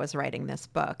I was writing this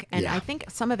book. And I think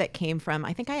some of it came from,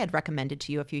 I think I had recommended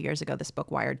to you a few years ago this book,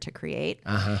 Wired to Create.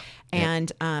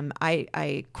 And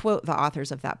I quote the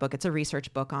authors of that book. It's a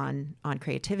research book on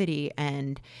creativity,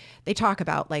 and they talk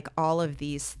about like all of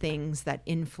these things that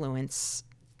influence,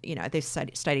 they've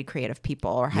studied creative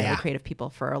people or highly creative people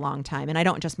for a long time. And I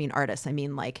don't just mean artists. I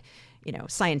mean like,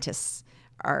 scientists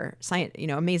are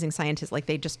amazing scientists. Like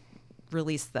they just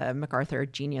released the MacArthur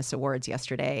Genius Awards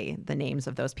yesterday, the names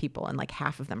of those people. And like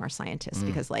half of them are scientists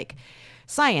because like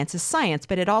science is science,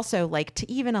 but it also like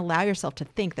to even allow yourself to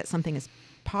think that something is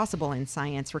possible in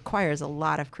science requires a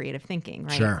lot of creative thinking,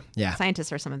 right? Sure. Yeah.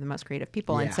 Scientists are some of the most creative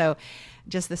people. And so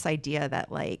just this idea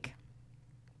that like,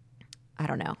 I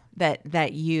don't know,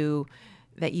 that you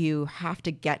have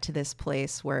to get to this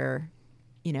place where,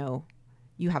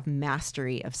 you have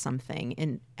mastery of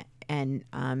something, and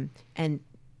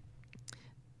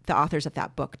the authors of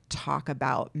that book talk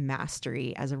about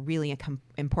mastery as a really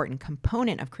important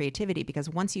component of creativity, because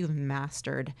once you've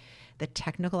mastered the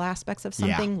technical aspects of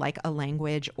something like a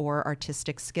language or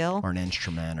artistic skill or an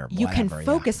instrument or you whatever, can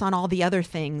focus on all the other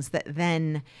things that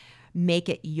then make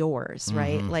it yours,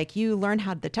 right? Like you learn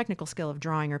how the technical skill of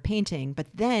drawing or painting, but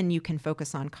then you can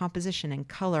focus on composition and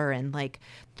color and like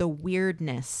the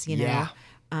weirdness,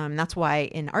 that's why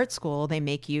in art school they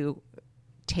make you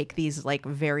take these like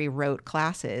very rote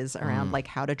classes around like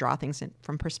how to draw things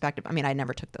from perspective. I mean, I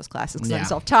never took those classes because I'm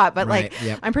self-taught, but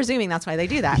I'm presuming that's why they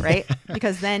do that, right?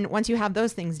 Because then once you have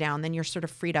those things down, then you're sort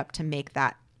of freed up to make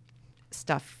that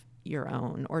stuff your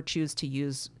own or choose to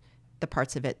use the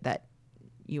parts of it that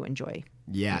you enjoy.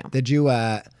 Yeah. Did you,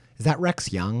 is that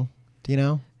Rex Young? Do you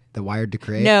know? The Wired to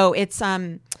Create? No, it's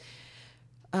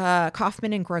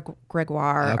Kaufman and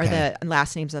Gregoire are the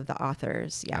last names of the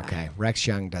authors. Yeah. Okay. Rex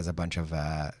Young does a bunch of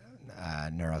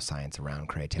neuroscience around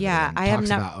creativity. Yeah, and I have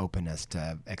talks about openness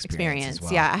to experience as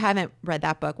well. Yeah, I haven't read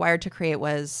that book. Wired to Create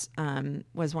was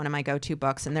one of my go-to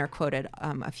books, and they're quoted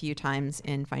a few times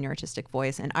in Fine Artistic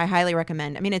Voice, and I highly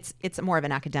recommend. I mean, it's more of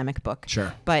an academic book,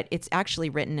 sure, but it's actually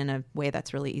written in a way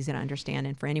that's really easy to understand,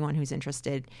 and for anyone who's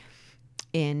interested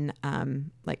in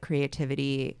like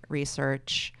creativity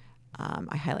research,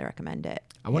 I highly recommend it.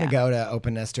 I want to go to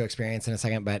openness to experience in a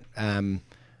second, but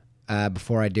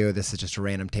before I do, this is just a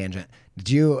random tangent. Did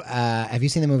you have you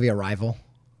seen the movie Arrival?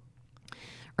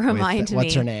 Remind me.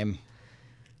 What's her name?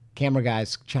 Camera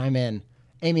guys, chime in.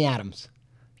 Amy Adams.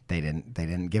 They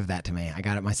didn't give that to me. I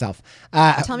got it myself.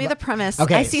 Tell me the premise.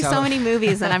 Okay, I see so many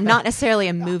movies, and I'm not necessarily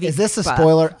a movie. Is this a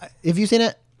spoiler? Have you seen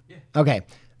it? Yeah. Okay.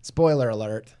 Spoiler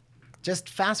alert. Just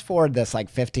fast forward this like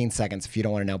 15 seconds if you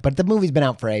don't want to know. But the movie's been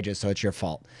out for ages, so it's your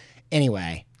fault.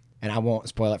 Anyway, and I won't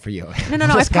spoil it for you. No.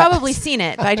 I've probably seen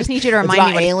it, but I just need you to remind me.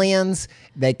 It's about aliens.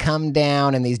 They come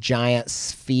down in these giant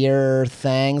sphere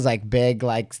things, like big,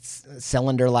 like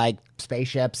cylinder-like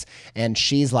spaceships, and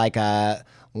she's like a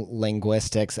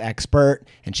linguistics expert,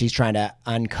 and she's trying to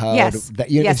uncode.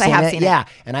 Yes, I have seen it. Yeah,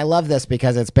 and I love this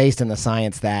because it's based in the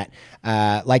science that,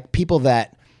 like people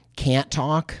that can't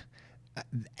talk,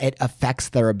 it affects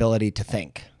their ability to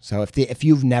think. So if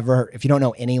you don't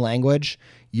know any language,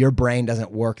 your brain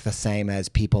doesn't work the same as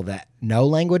people that know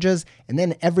languages. And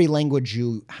then every language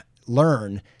you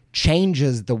learn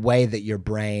changes the way that your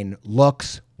brain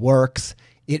looks, works.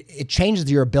 It changes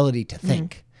your ability to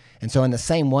think. Mm-hmm. And so in the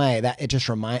same way, that it just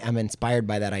I'm inspired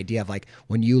by that idea of like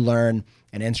when you learn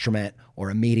an instrument or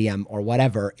a medium or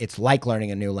whatever, it's like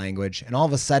learning a new language. And all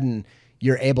of a sudden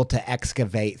you're able to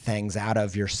excavate things out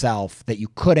of yourself that you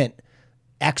couldn't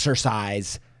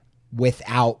exercise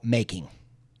without making.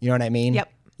 You know what I mean?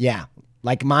 Yep. Yeah.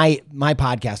 Like my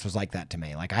podcast was like that to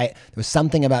me. Like there was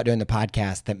something about doing the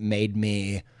podcast that made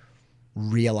me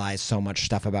realize so much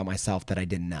stuff about myself that I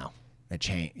didn't know. It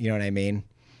changed. You know what I mean?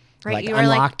 Right. Like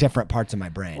unlock different parts of my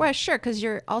brain. Well, sure, because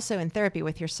you're also in therapy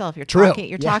with yourself. You're True.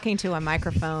 talking to a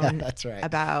microphone. That's right.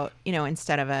 About,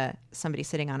 instead of somebody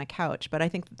sitting on a couch. But I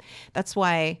think that's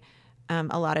why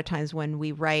a lot of times when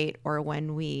we write or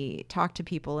when we talk to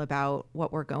people about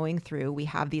what we're going through, we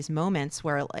have these moments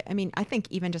where, I think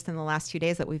even just in the last 2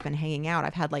 days that we've been hanging out,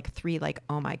 I've had like 3 like,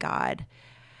 oh my God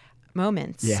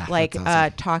moments. Yeah, like that's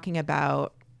awesome. Talking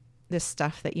about this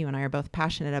stuff that you and I are both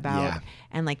passionate about, Yeah.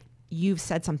 and like you've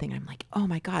said something, and I'm like, oh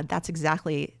my God, that's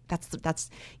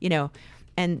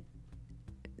and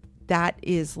that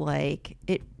is like,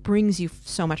 it brings you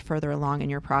so much further along in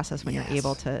your process when you're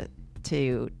able to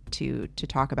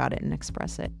talk about it and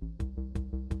express it.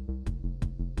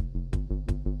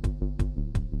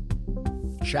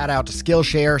 Shout out to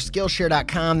Skillshare,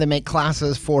 Skillshare.com. They make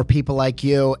classes for people like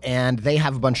you, and they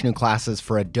have a bunch of new classes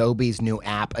for Adobe's new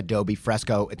app, Adobe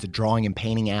Fresco. It's a drawing and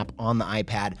painting app on the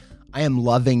iPad. I am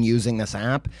loving using this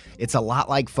app. It's a lot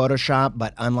like Photoshop,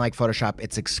 but unlike Photoshop,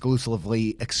 it's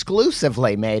exclusively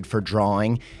made for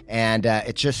drawing, and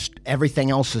it's just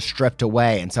everything else is stripped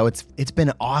away. And so it's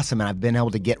been awesome, and I've been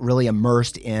able to get really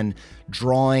immersed in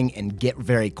drawing and get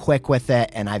very quick with it.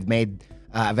 And I've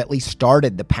at least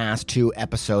started the past 2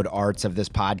 episode arts of this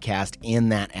podcast in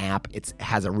that app. It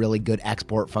has a really good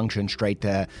export function I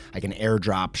can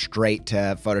airdrop straight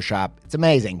to Photoshop. It's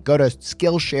amazing. Go to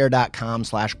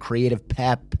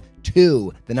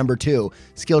Skillshare.com/creativepep2, the number 2,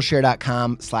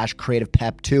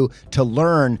 Skillshare.com/creativepep2 to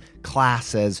learn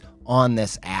classes on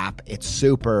this app. It's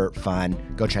super fun.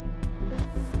 Go check.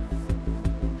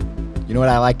 You know what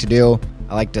I like to do?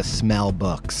 I like to smell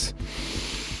books.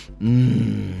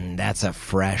 That's a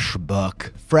fresh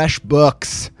book. Fresh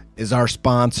Books is our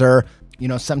sponsor. You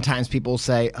know, sometimes people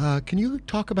say, can you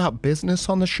talk about business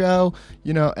on the show?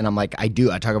 You know, and I'm like, I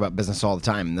do. I talk about business all the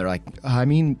time. And they're like, I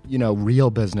mean,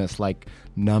 real business, like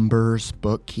numbers,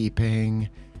 bookkeeping,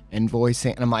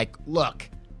 invoicing. And I'm like, look,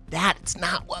 that's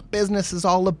not what business is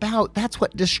all about. That's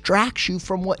what distracts you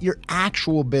from what your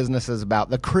actual business is about.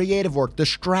 The creative work, the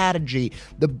strategy,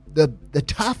 the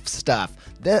tough stuff,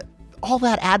 all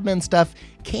that admin stuff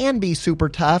can be super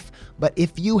tough, but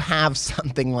if you have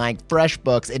something like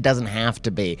FreshBooks, it doesn't have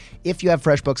to be. If you have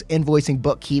FreshBooks, invoicing,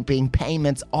 bookkeeping,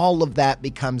 payments, all of that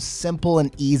becomes simple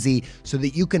and easy so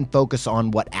that you can focus on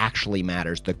what actually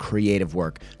matters, the creative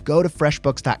work. Go to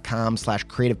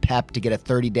freshbooks.com/creativepep to get a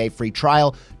 30-day free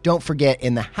trial. Don't forget,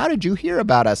 in the How Did You Hear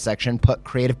About Us section, put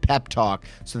Creative Pep Talk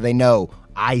so they know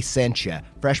I sent you.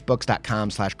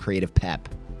 freshbooks.com/creativepep.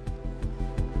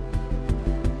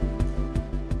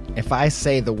 If I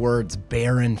say the words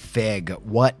barren fig,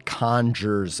 what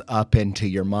conjures up into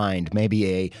your mind?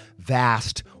 Maybe a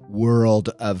vast world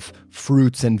of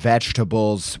fruits and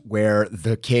vegetables where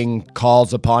the king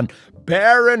calls upon,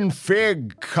 barren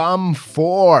fig, come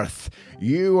forth.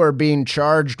 You are being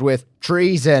charged with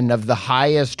treason of the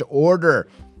highest order.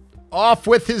 Off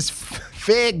with his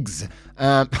figs.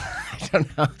 I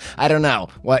don't know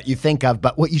what you think of,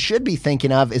 but what you should be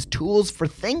thinking of is Tools for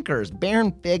Thinkers,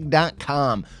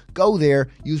 barrenfig.com. Go there,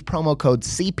 use promo code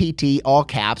CPT, all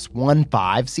caps, 15,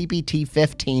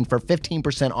 CPT15 for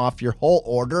 15% off your whole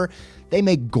order. They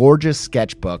make gorgeous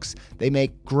sketchbooks. They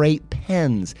make great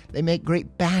pens. They make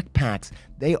great backpacks.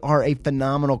 They are a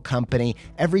phenomenal company.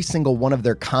 Every single one of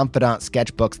their Confidant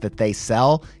sketchbooks that they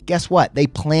sell, guess what? They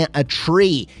plant a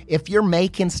tree. If you're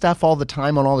making stuff all the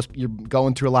time on all this, you're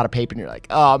going through a lot of paper and you're like,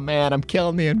 oh man, I'm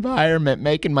killing the environment,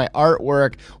 making my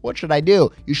artwork. What should I do?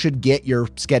 You should get your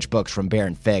sketchbooks from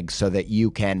Baron Fig so that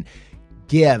you can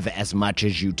give as much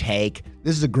as you take.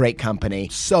 This is a great company.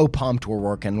 So pumped we're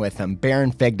working with them.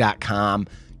 BaronFig.com.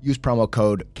 Use promo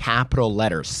code capital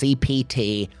letters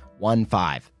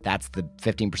CPT15. That's the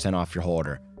 15% off your whole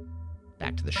order.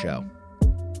 Back to the show.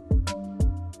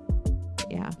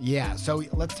 Yeah. So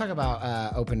let's talk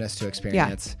about openness to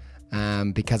experience. Yeah.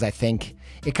 Because I think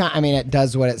it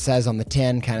does what it says on the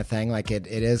tin kind of thing. Like it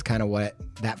is kind of what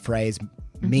that phrase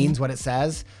means, what it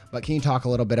says. But can you talk a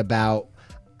little bit about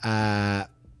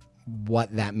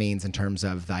what that means in terms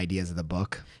of the ideas of the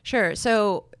book? Sure.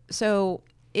 So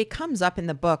it comes up in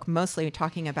the book, mostly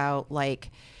talking about like,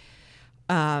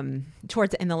 in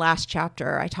the last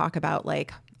chapter, I talk about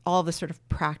like all the sort of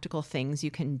practical things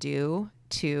you can do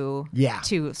to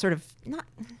sort of not,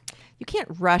 you can't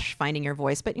rush finding your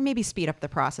voice, but you maybe speed up the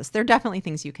process. There are definitely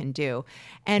things you can do.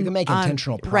 And you can make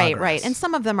intentional progress. Right. And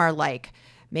some of them are like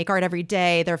make art every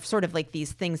day. They're sort of like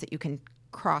these things that you can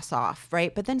cross off,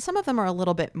 right? But then some of them are a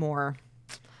little bit more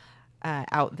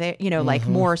out there, like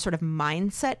more sort of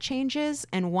mindset changes.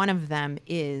 And one of them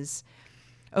is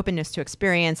openness to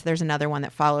experience. There's another one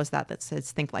that follows that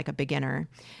says think like a beginner.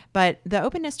 But the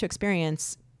openness to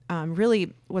experience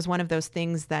really was one of those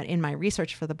things that in my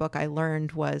research for the book I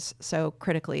learned was so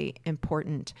critically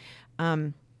important.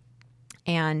 And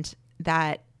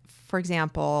that, for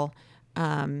example,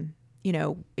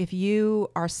 if you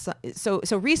are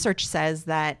so research says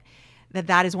that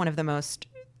is one of the most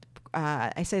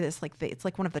I say this like it's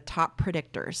like one of the top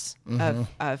predictors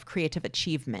of creative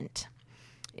achievement.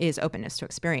 is openness to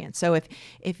experience. So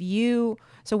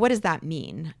so what does that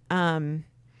mean?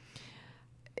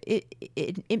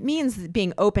 It means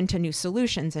being open to new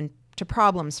solutions and to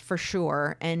problems for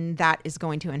sure. And that is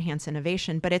going to enhance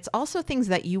innovation, but it's also things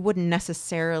that you wouldn't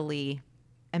necessarily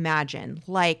imagine.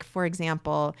 Like, for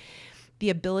example, the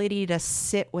ability to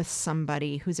sit with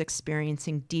somebody who's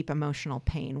experiencing deep emotional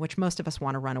pain, which most of us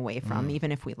want to run away from,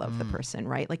 even if we love the person,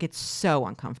 right? Like, it's so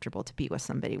uncomfortable to be with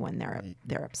somebody when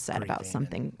they're upset about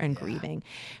something and grieving.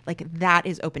 Like, that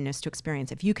is openness to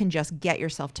experience. If you can just get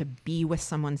yourself to be with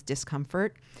someone's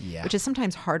discomfort, which is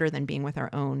sometimes harder than being with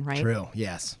our own, right? True.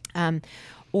 Yes.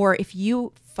 Or if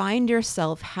you find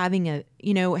yourself having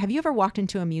have you ever walked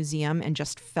into a museum and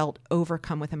just felt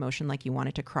overcome with emotion, like you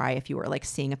wanted to cry if you were like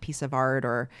seeing a piece of art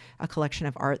or a collection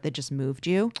of art that just moved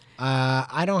you?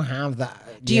 I don't have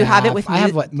that. Do you have it with I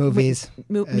have what movies?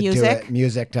 Music?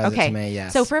 Music does Okay. it to me,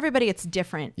 yes. So for everybody, it's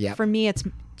different. Yep. For me, it's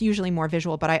usually more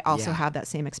visual, but I also have that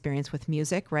same experience with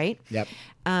music, right? Yep.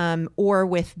 Or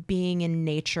with being in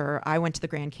nature. I went to the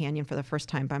Grand Canyon for the first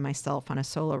time by myself on a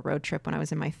solo road trip when I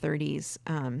was in my 30s.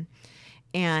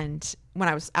 And when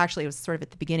it was sort of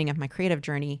at the beginning of my creative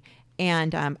journey.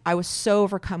 And I was so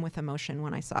overcome with emotion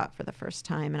when I saw it for the first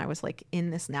time. And I was like in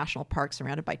this national park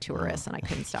surrounded by tourists and I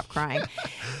couldn't stop crying.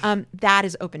 That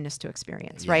is openness to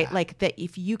experience, right? Like that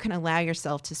if you can allow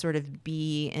yourself to sort of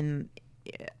be in,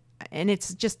 and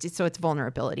it's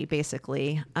vulnerability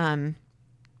basically,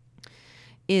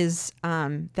 is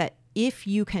that if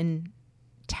you can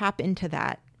tap into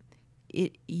that,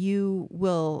 you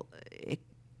will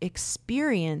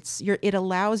experience it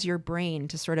allows your brain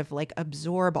to sort of like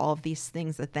absorb all of these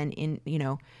things that then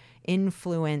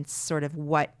influence sort of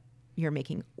what you're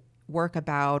making work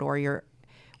about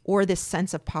or this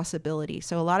sense of possibility.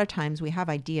 So a lot of times we have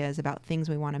ideas about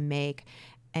things we want to make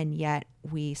and yet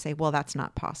we say, well, that's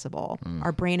not possible.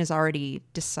 Our brain has already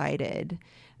decided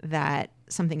that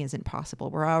something isn't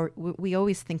possible. We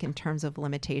always think in terms of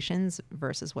limitations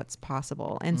versus what's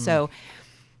possible. And so,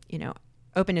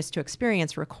 openness to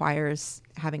experience requires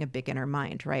having a big inner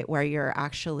mind, right? Where you're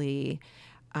actually,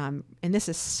 and this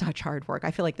is such hard work.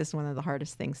 I feel like this is one of the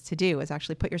hardest things to do is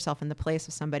actually put yourself in the place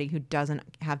of somebody who doesn't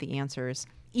have the answers,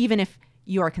 even if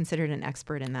you are considered an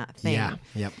expert in that thing. Yeah.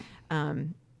 Yep.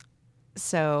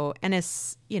 So, and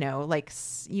it's, like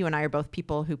you and I are both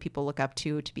people who people look up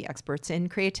to be experts in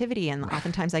creativity. And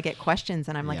oftentimes I get questions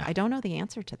and I'm like, I don't know the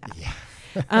answer to that.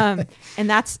 Yeah. And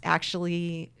that's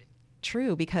actually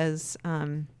true because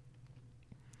I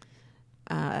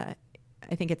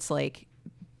think it's like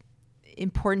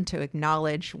important to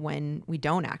acknowledge when we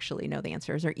don't actually know the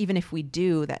answers, or even if we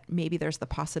do, that maybe there's the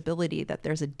possibility that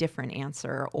there's a different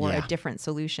answer or a different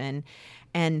solution.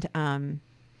 And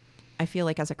I feel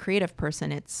like as a creative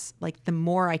person, it's like the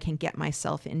more I can get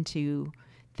myself into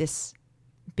this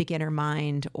beginner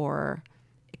mind or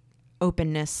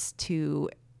openness to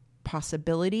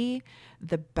possibility,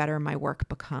 the better my work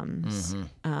becomes.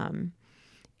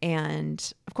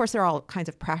 And of course, there are all kinds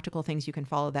of practical things you can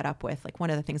follow that up with. Like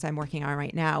one of the things I'm working on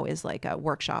right now is like a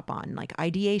workshop on like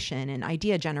ideation and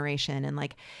idea generation. And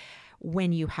like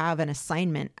when you have an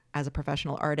assignment as a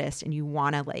professional artist and you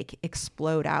want to like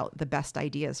explode out the best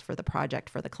ideas for the project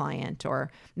for the client,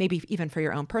 or maybe even for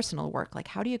your own personal work, like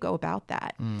how do you go about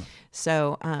that?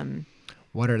 So,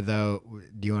 what are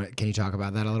can you talk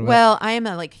about that a little bit? Well, I am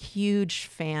a like huge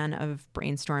fan of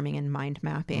brainstorming and mind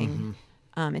mapping.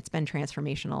 It's been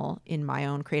transformational in my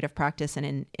own creative practice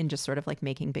and in just sort of like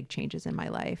making big changes in my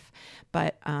life.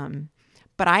 But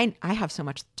I have so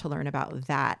much to learn about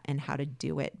that and how to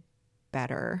do it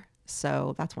better.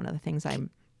 So that's one of the things I'm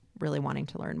really wanting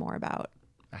to learn more about.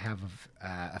 I have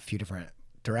a few different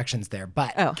directions there,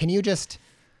 but can you just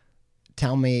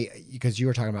tell me, because you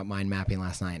were talking about mind mapping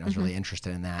last night and I was really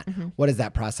interested in that. What does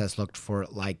that process look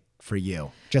like for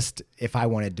you? Just if I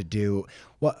wanted to do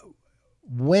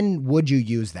when would you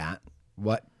use that?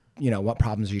 What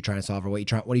problems are you trying to solve, or what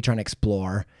are you trying to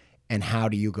explore, and how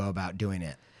do you go about doing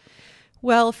it?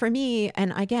 Well, for me,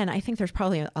 and again, I think there's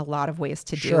probably a lot of ways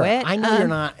to do it. I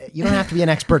know you don't have to be an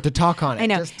expert to talk on it. I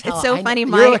know. It's so funny.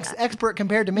 You're an expert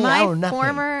compared to me. I know My nothing.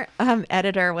 former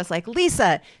editor was like,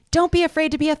 Lisa, don't be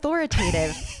afraid to be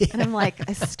authoritative. And I'm like,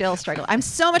 I still struggle. I'm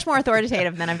so much more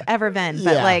authoritative than I've ever been.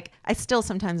 But like, I still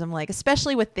sometimes I'm like,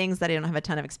 especially with things that I don't have a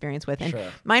ton of experience with. And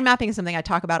mind mapping is something I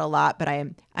talk about a lot, but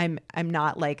I'm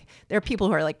not like, there are people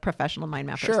who are like professional mind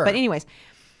mappers. Sure. But anyways,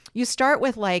 you start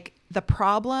with like the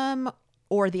problem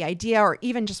or the idea, or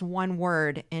even just one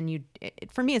word. And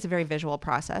for me, it's a very visual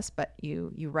process, but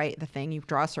you write the thing, you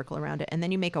draw a circle around it, and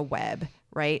then you make a web,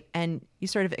 right? And you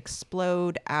sort of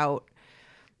explode out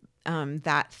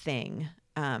that thing.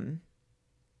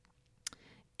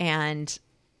 And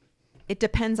it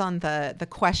depends on the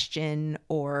question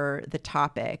or the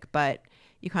topic, but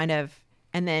you kind of,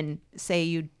 and then say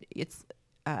you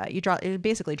draw, you're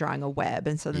basically drawing a web.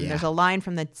 And so then there's a line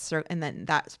from the circle, and then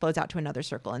that explodes out to another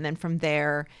circle. And then from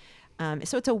there,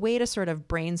 so it's a way to sort of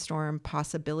brainstorm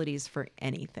possibilities for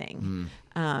anything.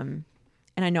 And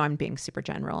I know I'm being super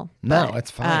general. No,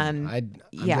 it's fine. I'm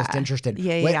just interested.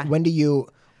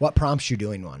 What prompts you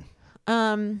doing one?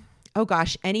 Oh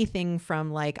gosh, anything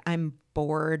from like I'm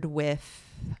bored with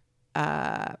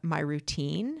my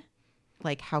routine,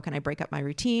 like how can I break up my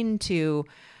routine, to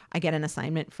I get an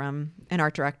assignment from an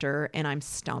art director and I'm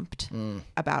stumped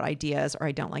about ideas, or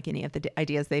I don't like any of the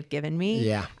ideas they've given me.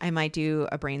 Yeah. I might do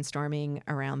a brainstorming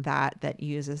around that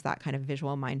uses that kind of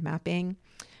visual mind mapping.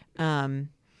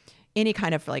 Any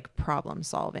kind of like problem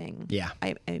solving. Yeah.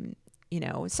 I'm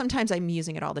sometimes I'm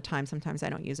using it all the time. Sometimes I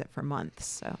don't use it for months.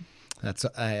 So that's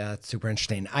super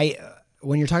interesting.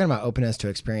 When you're talking about openness to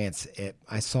experience,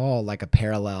 I saw like a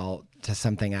parallel to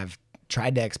something I've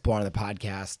tried to explore on the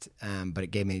podcast, but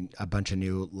it gave me a bunch of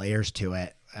new layers to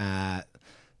it.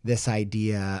 This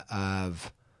idea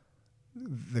of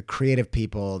the creative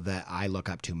people that I look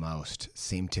up to most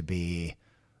seem to be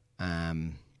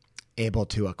able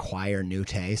to acquire new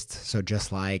tastes. So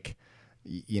just like,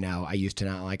 I used to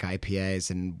not like IPAs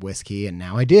and whiskey, and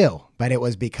now I do. But it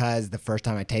was because the first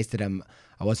time I tasted them,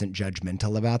 I wasn't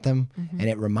judgmental about them. And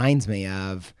it reminds me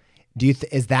of,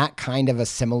 is that kind of a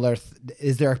similar,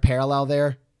 is there a parallel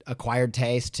there? Acquired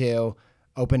taste to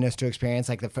openness to experience,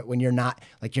 like when you're not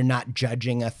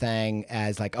judging a thing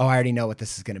as like, oh, I already know what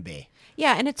this is going to be.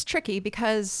 Yeah. And it's tricky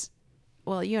because,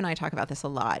 well, you and I talk about this a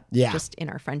lot, just in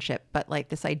our friendship, but like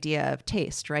this idea of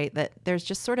taste, right? That there's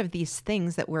just sort of these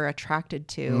things that we're attracted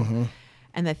to,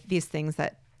 and that these things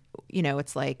that,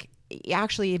 it's like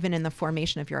actually even in the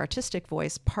formation of your artistic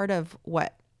voice, part of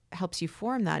what helps you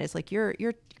form that is like you're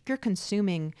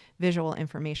consuming visual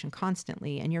information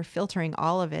constantly, and you're filtering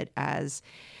all of it as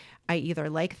I either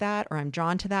like that, or I'm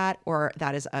drawn to that, or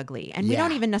that is ugly. And we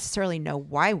don't even necessarily know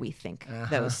why we think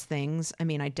those things. I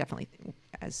mean, I definitely,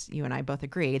 as you and I both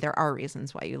agree, there are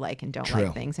reasons why you like and don't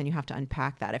like things, and you have to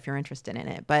unpack that if you're interested in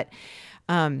it. But,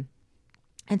 and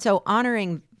so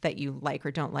honoring that you like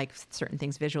or don't like certain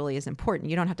things visually is important.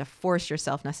 You don't have to force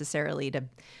yourself necessarily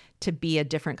to be a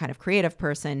different kind of creative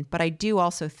person. But I do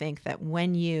also think that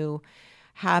when you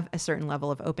have a certain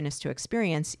level of openness to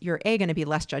experience, you're going to be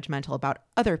less judgmental about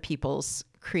other people's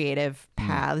creative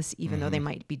paths, even though they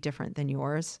might be different than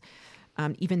yours.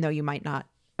 Even though you might not,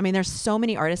 I mean, there's so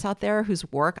many artists out there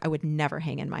whose work I would never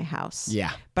hang in my house.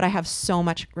 Yeah. But I have so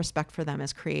much respect for them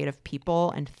as creative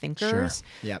people and thinkers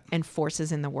and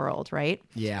forces in the world, right?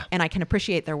 Yeah. And I can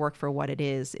appreciate their work for what it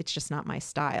is. It's just not my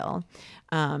style.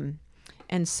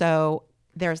 And so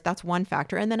that's one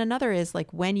factor. And then another is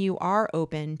like when you are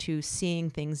open to seeing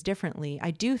things differently,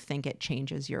 I do think it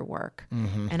changes your work.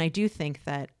 And I do think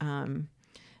that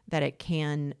that it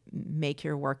can make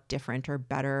your work different or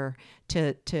better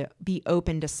to be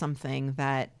open to something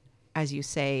that, as you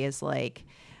say, is like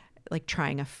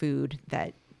trying a food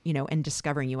that, and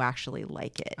discovering you actually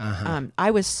like it.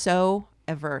 I was so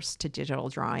averse to digital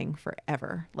drawing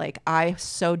forever. Like I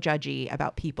so judgy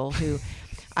about people who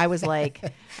I was like,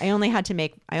 I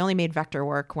only made vector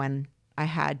work when I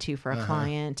had to for a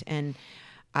client. And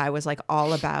I was like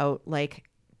all about like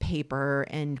paper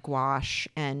and gouache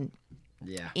and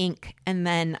ink. And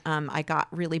then I got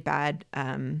really bad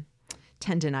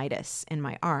tendinitis in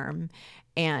my arm.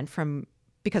 And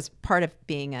because part of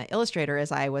being an illustrator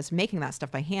is I was making that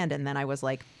stuff by hand. And then I was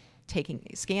like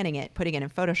scanning it, putting it in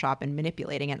Photoshop and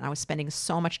manipulating it. And I was spending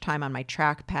so much time on my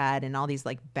trackpad and all these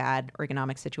like bad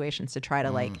ergonomic situations to try to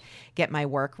like get my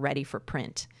work ready for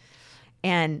print.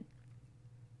 And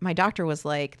my doctor was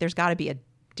like, there's got to be a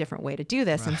different way to do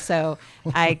this. And so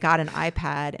I got an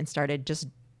iPad and started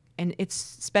and it's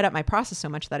sped up my process so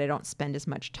much that I don't spend as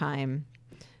much time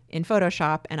in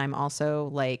Photoshop. And I'm also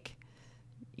like,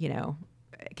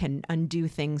 can undo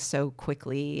things so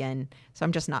quickly. And so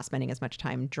I'm just not spending as much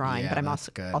time drawing, but I'm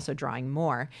also drawing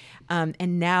more.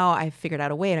 And now I've figured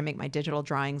out a way to make my digital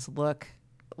drawings look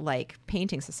like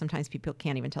paintings. So sometimes people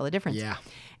can't even tell the difference. Yeah.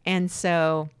 And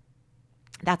so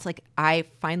that's like, I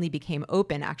finally became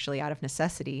open actually out of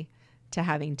necessity to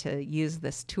having to use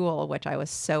this tool, which I was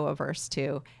so averse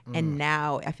to. And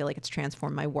now I feel like it's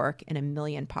transformed my work in a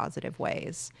million positive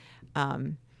ways.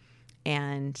 And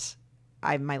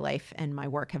my life and my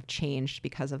work have changed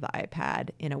because of the iPad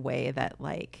in a way that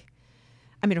like,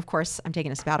 I mean, of course I'm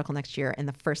taking a sabbatical next year, and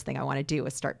the first thing I want to do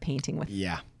is start painting with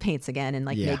paints again and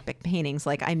like make big paintings.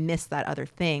 Like I miss that other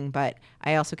thing, but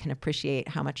I also can appreciate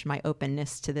how much my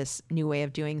openness to this new way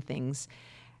of doing things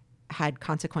had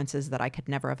consequences that I could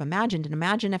never have imagined. And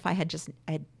imagine if I had just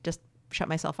shut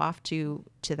myself off to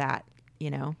that,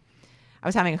 I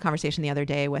was having a conversation the other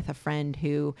day with a friend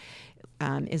who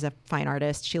is a fine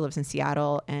artist. She lives in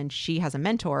Seattle, and she has a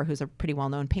mentor who's a pretty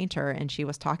well-known painter. And she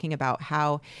was talking about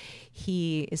how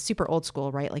he is super old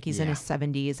school, right? Like he's in his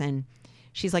 70s, and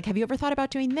she's like, have you ever thought about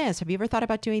doing this? Have you ever thought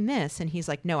about doing this? And he's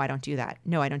like, no, I don't do that.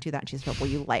 No, I don't do that. And she said, well,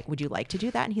 would you like to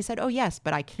do that? And he said, oh yes,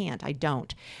 but I can't. I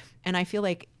don't. And I feel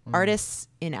like artists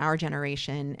in our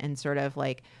generation, and sort of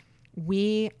like,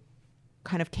 we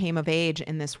kind of came of age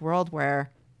in this world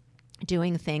where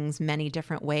doing things many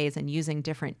different ways and using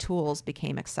different tools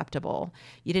became acceptable.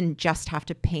 You didn't just have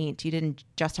to paint. You didn't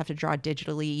just have to draw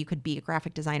digitally. You could be a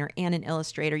graphic designer and an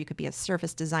illustrator. You could be a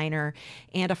surface designer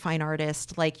and a fine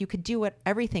artist. Like you could do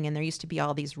everything. And there used to be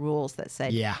all these rules that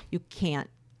said you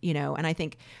can't, and I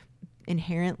think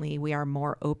inherently we are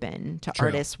more open to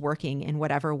artists working in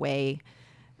whatever way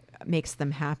makes them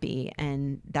happy,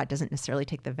 and that doesn't necessarily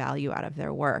take the value out of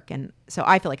their work. And so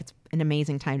I feel like it's an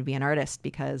amazing time to be an artist,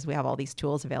 because we have all these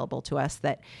tools available to us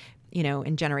that,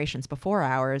 in generations before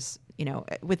ours,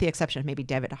 with the exception of maybe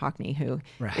David Hockney, who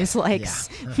is like,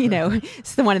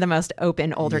 it's one of the most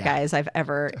open older guys I've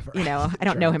ever, I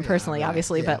don't know him personally,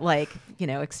 obviously, but like,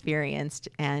 experienced.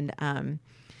 And,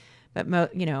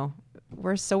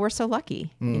 we're so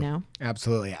lucky,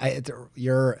 Absolutely.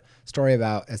 Your story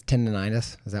about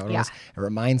tendinitis, is that what it was? It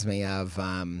reminds me of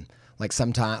like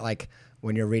sometimes, like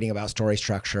when you're reading about story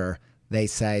structure, they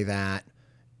say that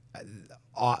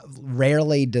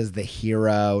rarely does the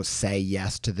hero say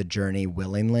yes to the journey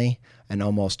willingly, and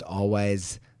almost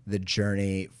always the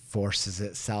journey forces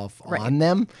itself on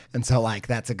them. And so like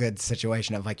that's a good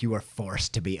situation of like you were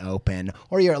forced to be open,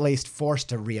 or you're at least forced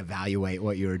to reevaluate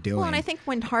what you were doing. Well, and I think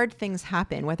when hard things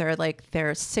happen, whether like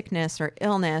there's sickness or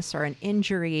illness or an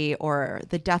injury or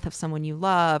the death of someone you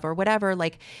love or whatever,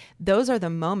 like those are the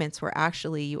moments where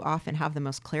actually you often have the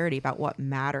most clarity about what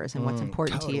matters and what's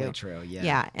important to you. True.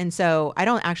 Yeah. And so I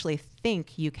don't actually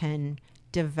think you can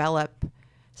develop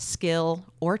skill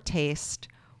or taste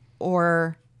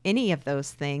or any of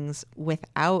those things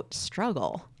without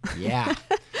struggle. Yeah.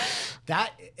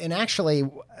 And actually,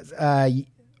 I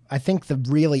think the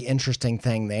really interesting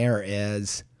thing there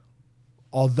is,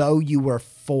 although you were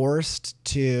forced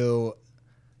to,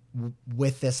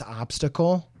 with this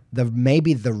obstacle,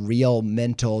 maybe the real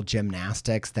mental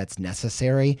gymnastics that's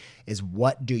necessary is,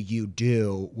 what do you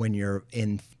do when you're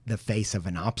in the face of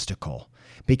an obstacle?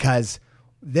 Because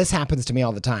this happens to me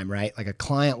all the time, right? Like a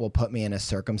client will put me in a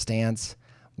circumstance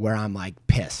where I'm like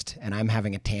pissed and I'm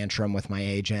having a tantrum with my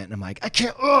agent, and I'm like, I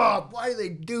can't, why do they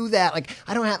do that? Like,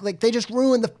 I don't have, like, they just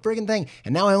ruined the friggin' thing.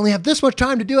 And now I only have this much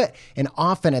time to do it. And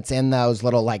often it's in those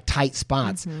little like tight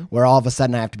spots where all of a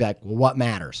sudden I have to be like, well, what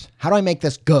matters? How do I make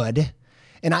this good?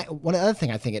 And one other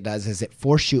thing I think it does is it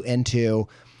forces you into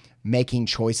making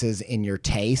choices in your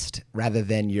taste rather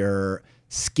than your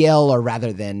skill, or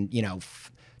rather than,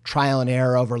 trial and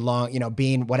error over long,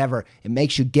 being whatever. It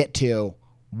makes you get to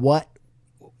what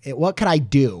could I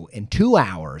do in 2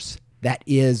 hours that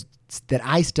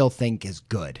I still think is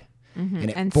good, and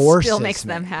it forces still makes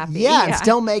them happy. Yeah, and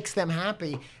still makes them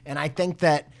happy. And I think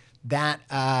that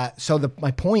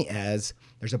my point is,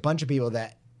 there's a bunch of people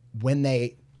that when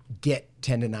they get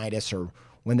tendinitis, or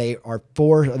when they are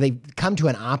they come to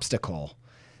an obstacle,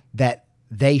 that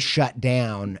they shut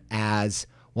down as,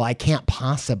 well, I can't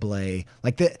possibly,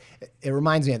 like it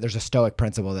reminds me that there's a Stoic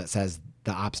principle that says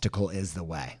the obstacle is the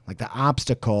way. Like the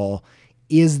obstacle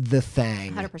is the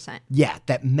thing. 100%. Yeah,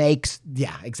 that makes,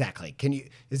 exactly.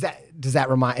 Is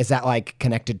that like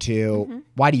connected to,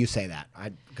 why do you say that?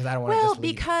 Because I don't want to just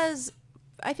leave. Because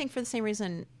I think for the same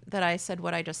reason that I said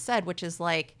what I just said, which is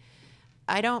like,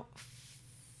 I don't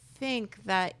think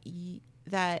that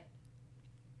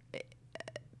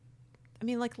I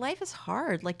mean, like life is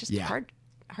hard. Like just hard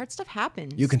stuff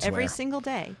happens. You can swear. Every single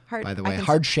day. By the way,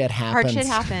 hard shit happens. Hard shit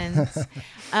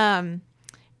happens.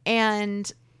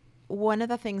 And one of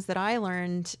the things that I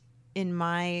learned in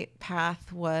my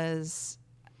path was,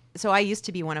 so I used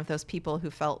to be one of those people who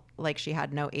felt like she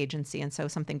had no agency. And so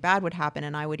something bad would happen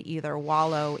and I would either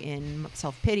wallow in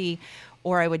self-pity,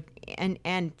 or I would,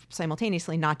 and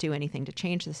simultaneously not do anything to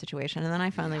change the situation. And then I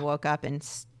finally woke up and,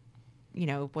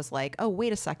 was like, oh,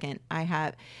 wait a second. I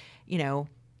have,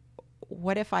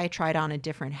 what if I tried on a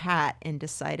different hat and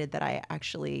decided that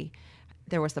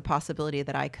there was the possibility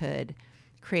that I could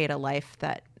create a life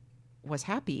that was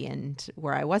happy and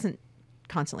where I wasn't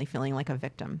constantly feeling like a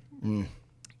victim.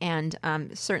 And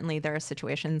certainly there are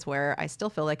situations where I still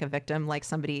feel like a victim, like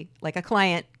somebody, like a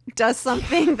client does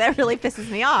something that really pisses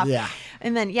me off. Yeah.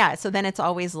 And then, so then it's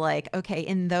always like, okay,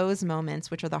 in those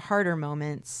moments, which are the harder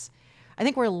moments, I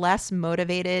think we're less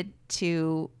motivated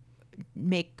to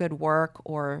make good work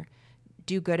or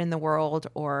do good in the world,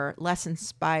 or less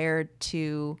inspired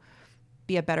to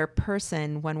be a better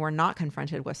person when we're not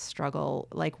confronted with struggle.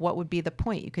 Like, what would be the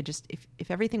point? You could just, if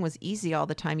everything was easy all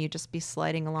the time, you'd just be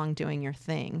sliding along doing your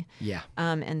thing. Yeah.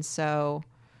 And so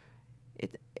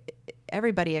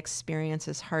everybody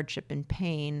experiences hardship and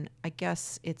pain. I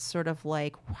guess it's sort of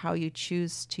like how you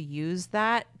choose to use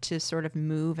that to sort of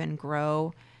move and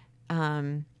grow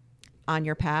on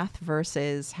your path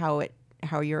versus how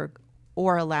you're,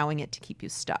 or allowing it to keep you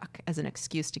stuck as an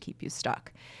excuse to keep you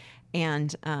stuck.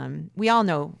 And we all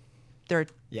know they're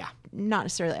not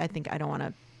necessarily, I think I don't want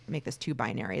to make this too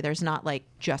binary. There's not like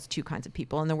just two kinds of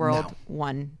people in the world. No.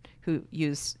 One who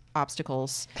use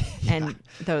obstacles and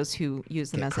those who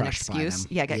use them as an excuse.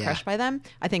 Get crushed by them.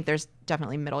 I think there's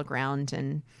definitely middle ground.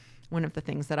 And one of the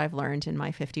things that I've learned in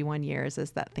my 51 years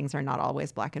is that things are not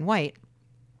always black and white.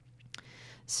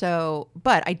 So,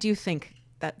 but I do think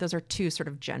that those are two sort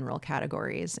of general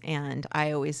categories. And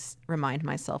I always remind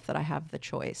myself that I have the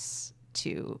choice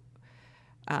to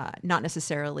not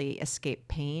necessarily escape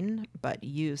pain, but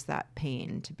use that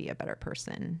pain to be a better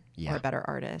person or a better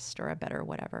artist or a better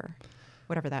whatever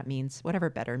that means, whatever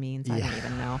better means. I don't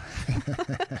even know.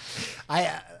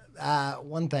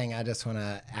 One thing I just want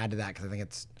to add to that, because I think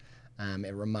it's,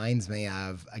 it reminds me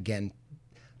of, again,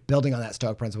 building on that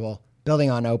Stoic principle, building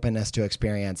on openness to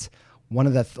experience. One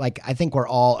of the, I think we're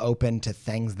all open to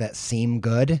things that seem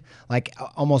good. Like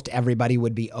almost everybody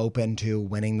would be open to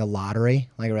winning the lottery.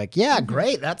 Like we're like, yeah,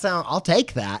 great. I'll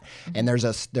take that. And there's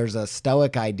a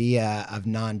Stoic idea of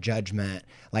non-judgment,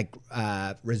 like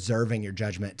reserving your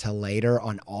judgment till later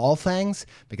on all things,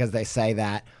 because they say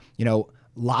that,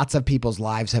 lots of people's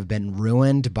lives have been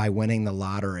ruined by winning the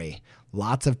lottery.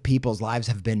 Lots of people's lives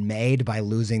have been made by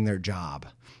losing their job.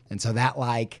 And so that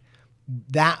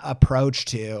approach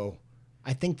to,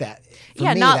 I think that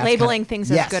not labeling things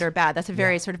as good or bad. That's a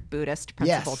very sort of Buddhist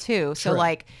principle too. So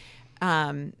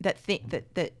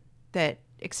that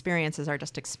experiences are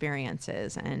just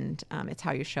experiences, and it's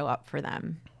how you show up for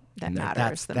them that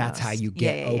matters. That's how you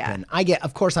get open.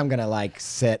 Of course, I'm gonna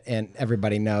sit, and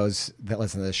everybody knows that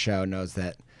listen to this show knows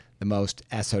that the most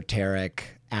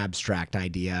esoteric, abstract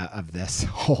idea of this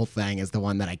whole thing is the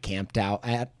one that I camped out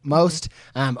at most.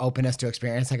 Openness to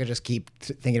experience. I could just keep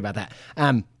thinking about that.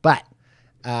 But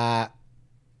I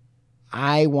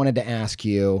wanted to ask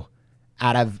you,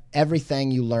 out of everything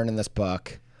you learn in this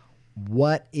book,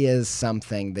 what is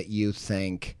something that you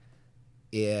think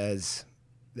is,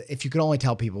 if you could only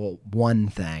tell people one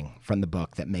thing from the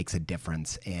book that makes a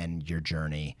difference in your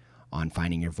journey on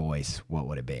finding your voice, what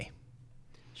would it be?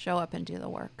 Show up and do the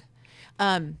work.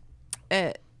 I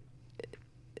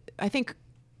think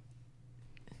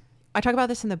I talk about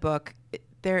this in the book.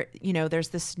 There's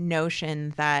this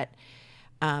notion that,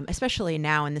 especially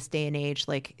now in this day and age,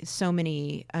 like so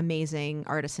many amazing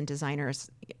artists and designers,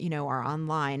 are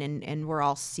online and we're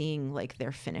all seeing like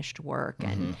their finished work.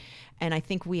 And I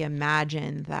think we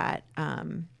imagine that,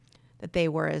 that they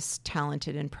were as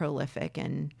talented and prolific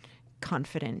and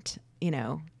confident,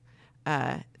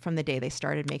 from the day they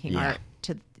started making art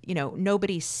to,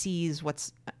 nobody sees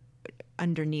what's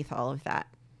underneath all of that.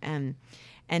 And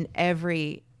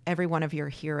every one of your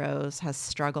heroes has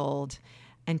struggled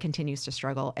and continues to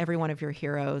struggle. Every one of your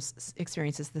heroes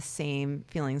experiences the same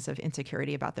feelings of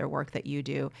insecurity about their work that you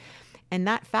do. And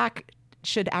that fact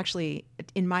should actually,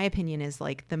 in my opinion, is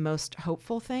like the most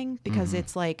hopeful thing, because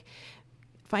it's like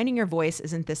finding your voice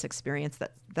isn't this experience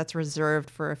that's reserved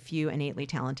for a few innately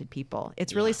talented people.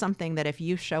 It's really something that if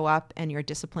you show up and you're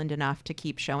disciplined enough to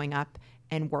keep showing up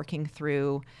and working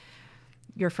through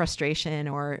your frustration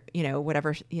or,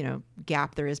 whatever,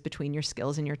 gap there is between your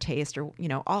skills and your taste, or,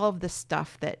 all of the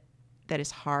stuff that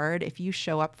is hard, if you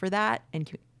show up for that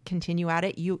and continue at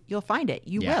it, you'll find it.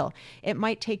 You will. It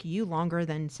might take you longer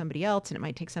than somebody else, and it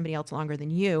might take somebody else longer than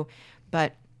you.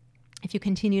 But if you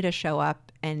continue to show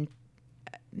up and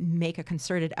make a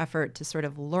concerted effort to sort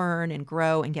of learn and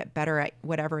grow and get better at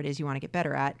whatever it is you want to get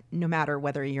better at, no matter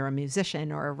whether you're a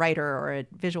musician or a writer or a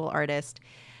visual artist,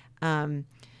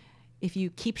 if you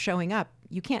keep showing up,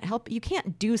 you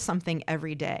can't do something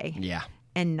every day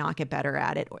and not get better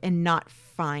at it and not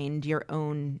find your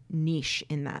own niche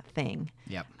in that thing.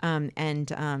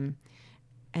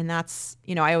 And that's,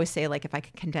 you know, I always say, like, if I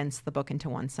could condense the book into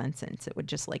one sentence, it would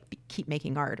just like keep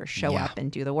making art or show up and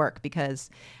do the work, because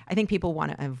I think people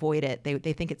want to avoid it.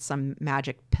 They think it's some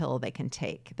magic pill they can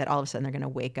take that all of a sudden they're going to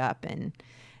wake up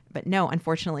but no,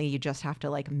 unfortunately, you just have to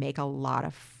like make a lot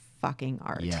of fucking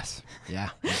art. Yes.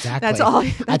 Yeah, exactly. That's all.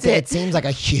 That's it. It seems like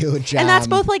a huge... and that's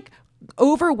both like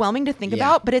overwhelming to think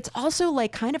about, but it's also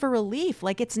like kind of a relief.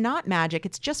 Like, it's not magic.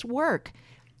 It's just work.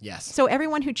 Yes. So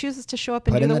everyone who chooses to show up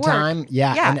and put do in the the work, time,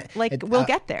 and we'll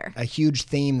get there. A huge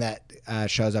theme that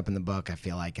shows up in the book, I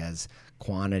feel like, is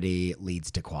quantity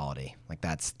leads to quality. Like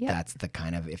that's the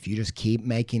kind of, if you just keep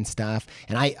making stuff,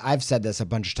 and I've said this a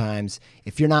bunch of times,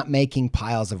 if you're not making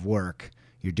piles of work,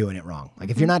 you're doing it wrong. Like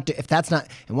if you're not, if that's not,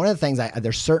 and one of the things I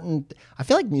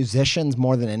feel like musicians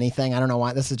more than anything, I don't know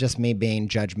why, this is just me being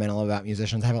judgmental about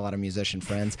musicians. I have a lot of musician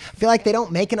friends. I feel like they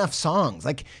don't make enough songs.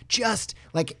 Like just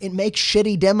like it makes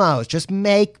shitty demos, just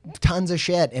make tons of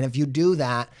shit. And if you do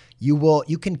that, you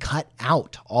can cut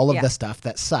out all of the stuff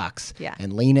that sucks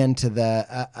and lean into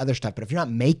the other stuff. But if you're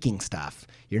not making stuff,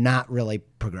 you're not really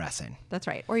progressing. That's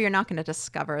right. Or you're not going to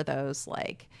discover those,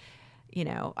 like, you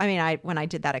know, I mean, when I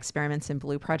did that Experiments in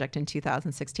Blue project in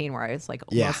 2016, where I was like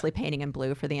mostly painting in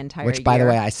blue for the entire year. Which, by the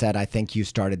way, I said, I think you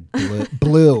started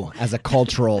blue as a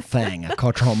cultural thing, a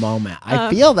cultural moment. I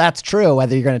feel that's true,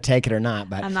 whether you're going to take it or not.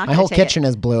 But my whole kitchen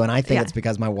is blue, and I think it's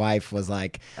because my wife was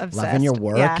like obsessed. Loving your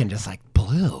work and just like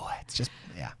blue. It's just,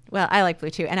 Well, I like blue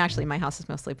too. And actually my house is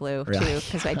mostly blue too,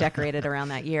 because I decorated around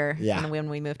that year when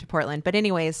we moved to Portland. But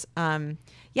anyways,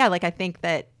 like I think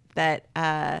that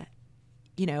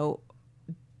you know,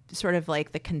 sort of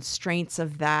like the constraints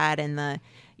of that and the,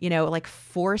 you know, like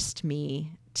forced me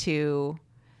to,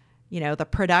 you know, the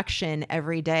production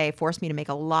every day forced me to make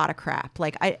a lot of crap.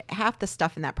 Like half the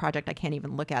stuff in that project I can't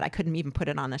even look at. I couldn't even put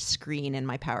it on a screen in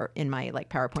my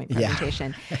PowerPoint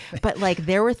presentation. But like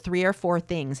there were 3 or 4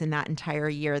 things in that entire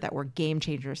year that were game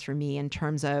changers for me in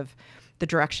terms of the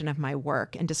direction of my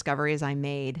work and discoveries I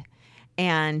made.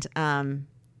 And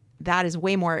that is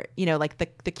way more, you know, like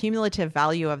the cumulative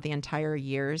value of the entire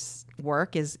year's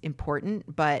work is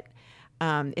important, but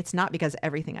it's not because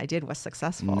everything I did was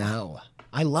successful. No.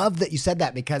 I love that you said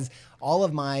that, because all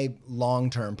of my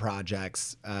long-term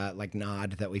projects, like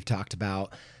Nod that we've talked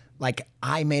about, like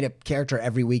I made a character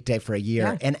every weekday for a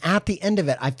year. Yeah. And at the end of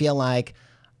it, I feel like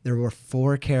there were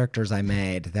 4 characters I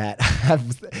made that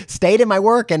have stayed in my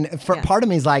work. And for part of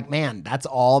me is like, man, that's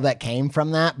all that came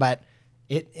from that. But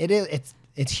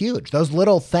it's huge. Those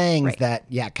little things that,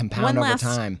 compound over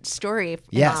time. One last story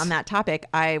on that topic.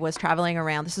 I was traveling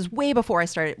around. This is way before I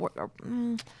started,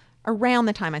 around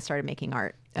the time I started making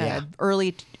art,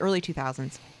 early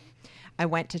 2000s. I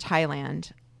went to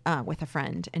Thailand with a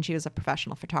friend, and she was a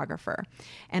professional photographer.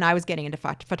 And I was getting into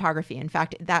photography. In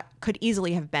fact, that could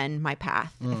easily have been my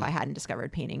path if I hadn't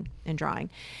discovered painting and drawing.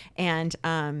 And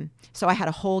so I had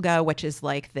a Holga, which is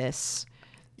like this...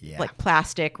 like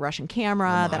plastic Russian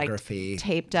camera that I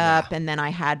taped up. And then I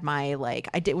had my, like,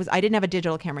 I didn't have a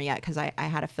digital camera yet, because I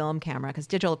had a film camera, because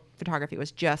digital photography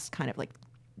was just kind of like,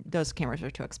 those cameras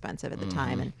were too expensive at the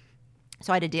time. And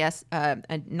so I had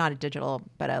a not a digital,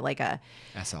 but like a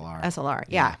SLR.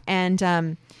 Yeah.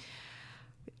 And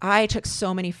I took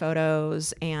so many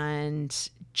photos, and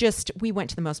we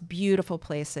went to the most beautiful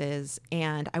places,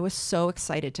 and I was so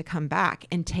excited to come back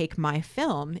and take my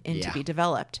film in to be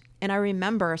developed. And I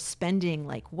remember spending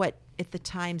like what at the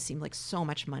time seemed like so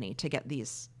much money to get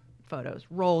these photos,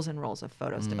 rolls and rolls of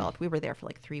photos developed. We were there for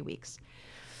like 3 weeks.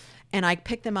 And I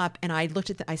picked them up, and I looked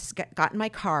at I got in my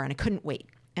car, and I couldn't wait.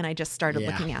 And I just started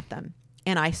looking at them.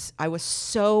 And I was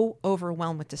so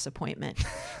overwhelmed with disappointment,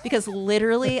 because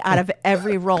literally out of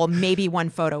every roll, maybe one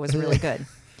photo was really good.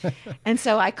 And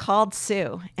so I called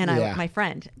Sue, and my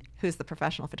friend, who's the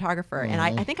professional photographer, and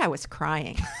I think I was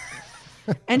crying.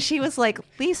 And she was like,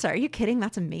 Lisa, are you kidding?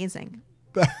 That's amazing.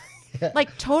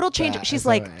 Like total change. She's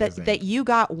like, that you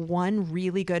got one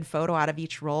really good photo out of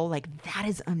each roll. Like, that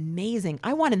is amazing.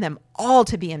 I wanted them all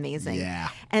to be amazing. Yeah.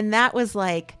 And that was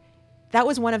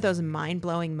one of those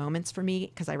mind-blowing moments for me,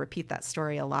 because I repeat that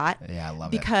story a lot. Yeah, I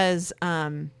love it. Because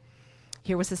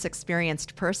here was this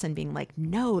experienced person being like,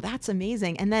 no, that's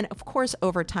amazing. And then, of course,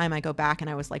 over time, I go back, and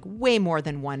I was like, way more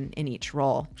than one in each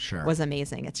roll was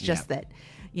amazing. It's just that,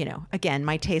 you know, again,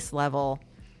 my taste level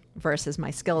versus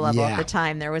my skill level at the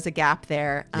time, there was a gap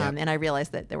there. And I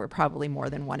realized that there were probably more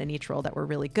than one in each roll that were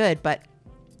really good. But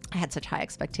I had such high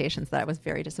expectations that I was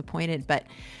very disappointed. But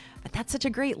that's such a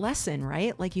great lesson,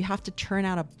 right? Like, you have to turn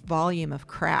out a volume of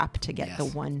crap to get the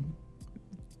one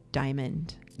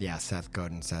diamond. Yeah, Seth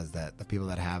Godin says that the people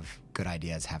that have good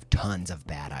ideas have tons of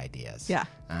bad ideas. Yeah.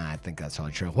 I think that's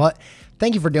totally true. Well,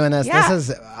 thank you for doing this. Yeah. This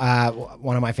is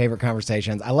one of my favorite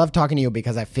conversations. I love talking to you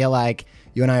because I feel like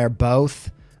you and I are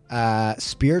both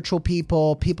spiritual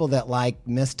people that like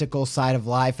mystical side of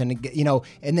life, and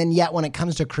and then yet when it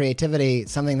comes to creativity,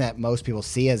 something that most people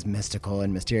see as mystical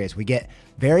and mysterious, we get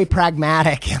very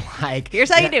pragmatic and like,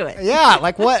 here's how you do it. Yeah,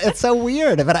 like what? It's so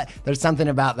weird, but there's something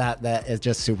about that is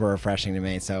just super refreshing to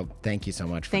me. So thank you so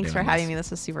much. Thanks for having me. This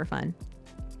was super fun.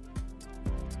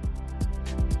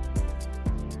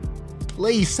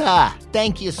 Lisa,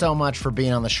 thank you so much for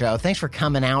being on the show. Thanks for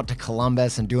coming out to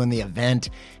Columbus and doing the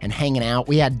event and hanging out.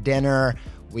 We had dinner.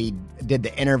 We did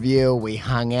the interview. We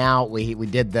hung out. We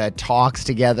did the talks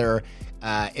together.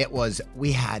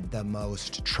 We had the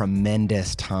most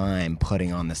tremendous time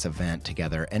putting on this event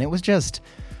together. And it was just,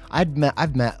 I've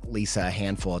met Lisa a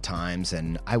handful of times,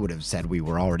 and I would have said we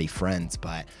were already friends,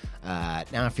 but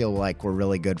now I feel like we're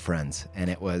really good friends. And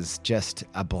it was just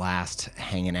a blast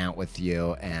hanging out with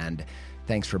you. And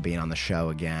thanks for being on the show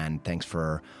again. Thanks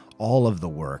for all of the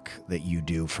work that you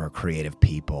do for creative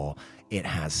people. It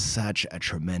has such a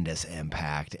tremendous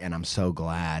impact, and I'm so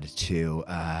glad to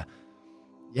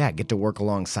get to work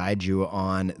alongside you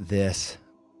on this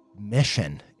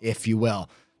mission, if you will.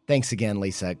 Thanks again,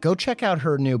 Lisa. Go check out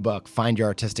her new book, Find Your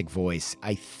Artistic Voice.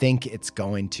 I think it's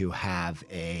going to have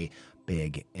a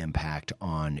big impact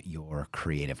on your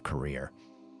creative career.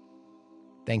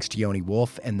 Thanks to Yoni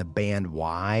Wolf and the band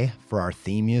Y for our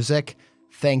theme music.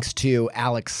 Thanks to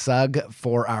Alex Sugg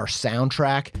for our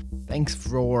soundtrack.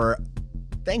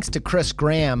 Thanks to Chris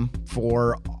Graham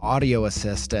for audio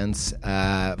assistance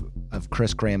of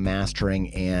Chris Graham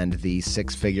Mastering and the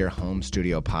Six Figure Home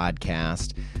Studio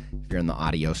podcast. If you're in the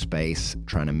audio space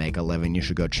trying to make a living, you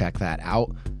should go check that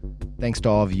out. Thanks to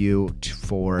all of you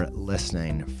for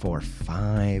listening for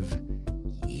 5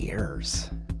 years.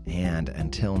 And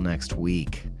until next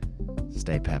week,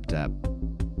 stay pepped up.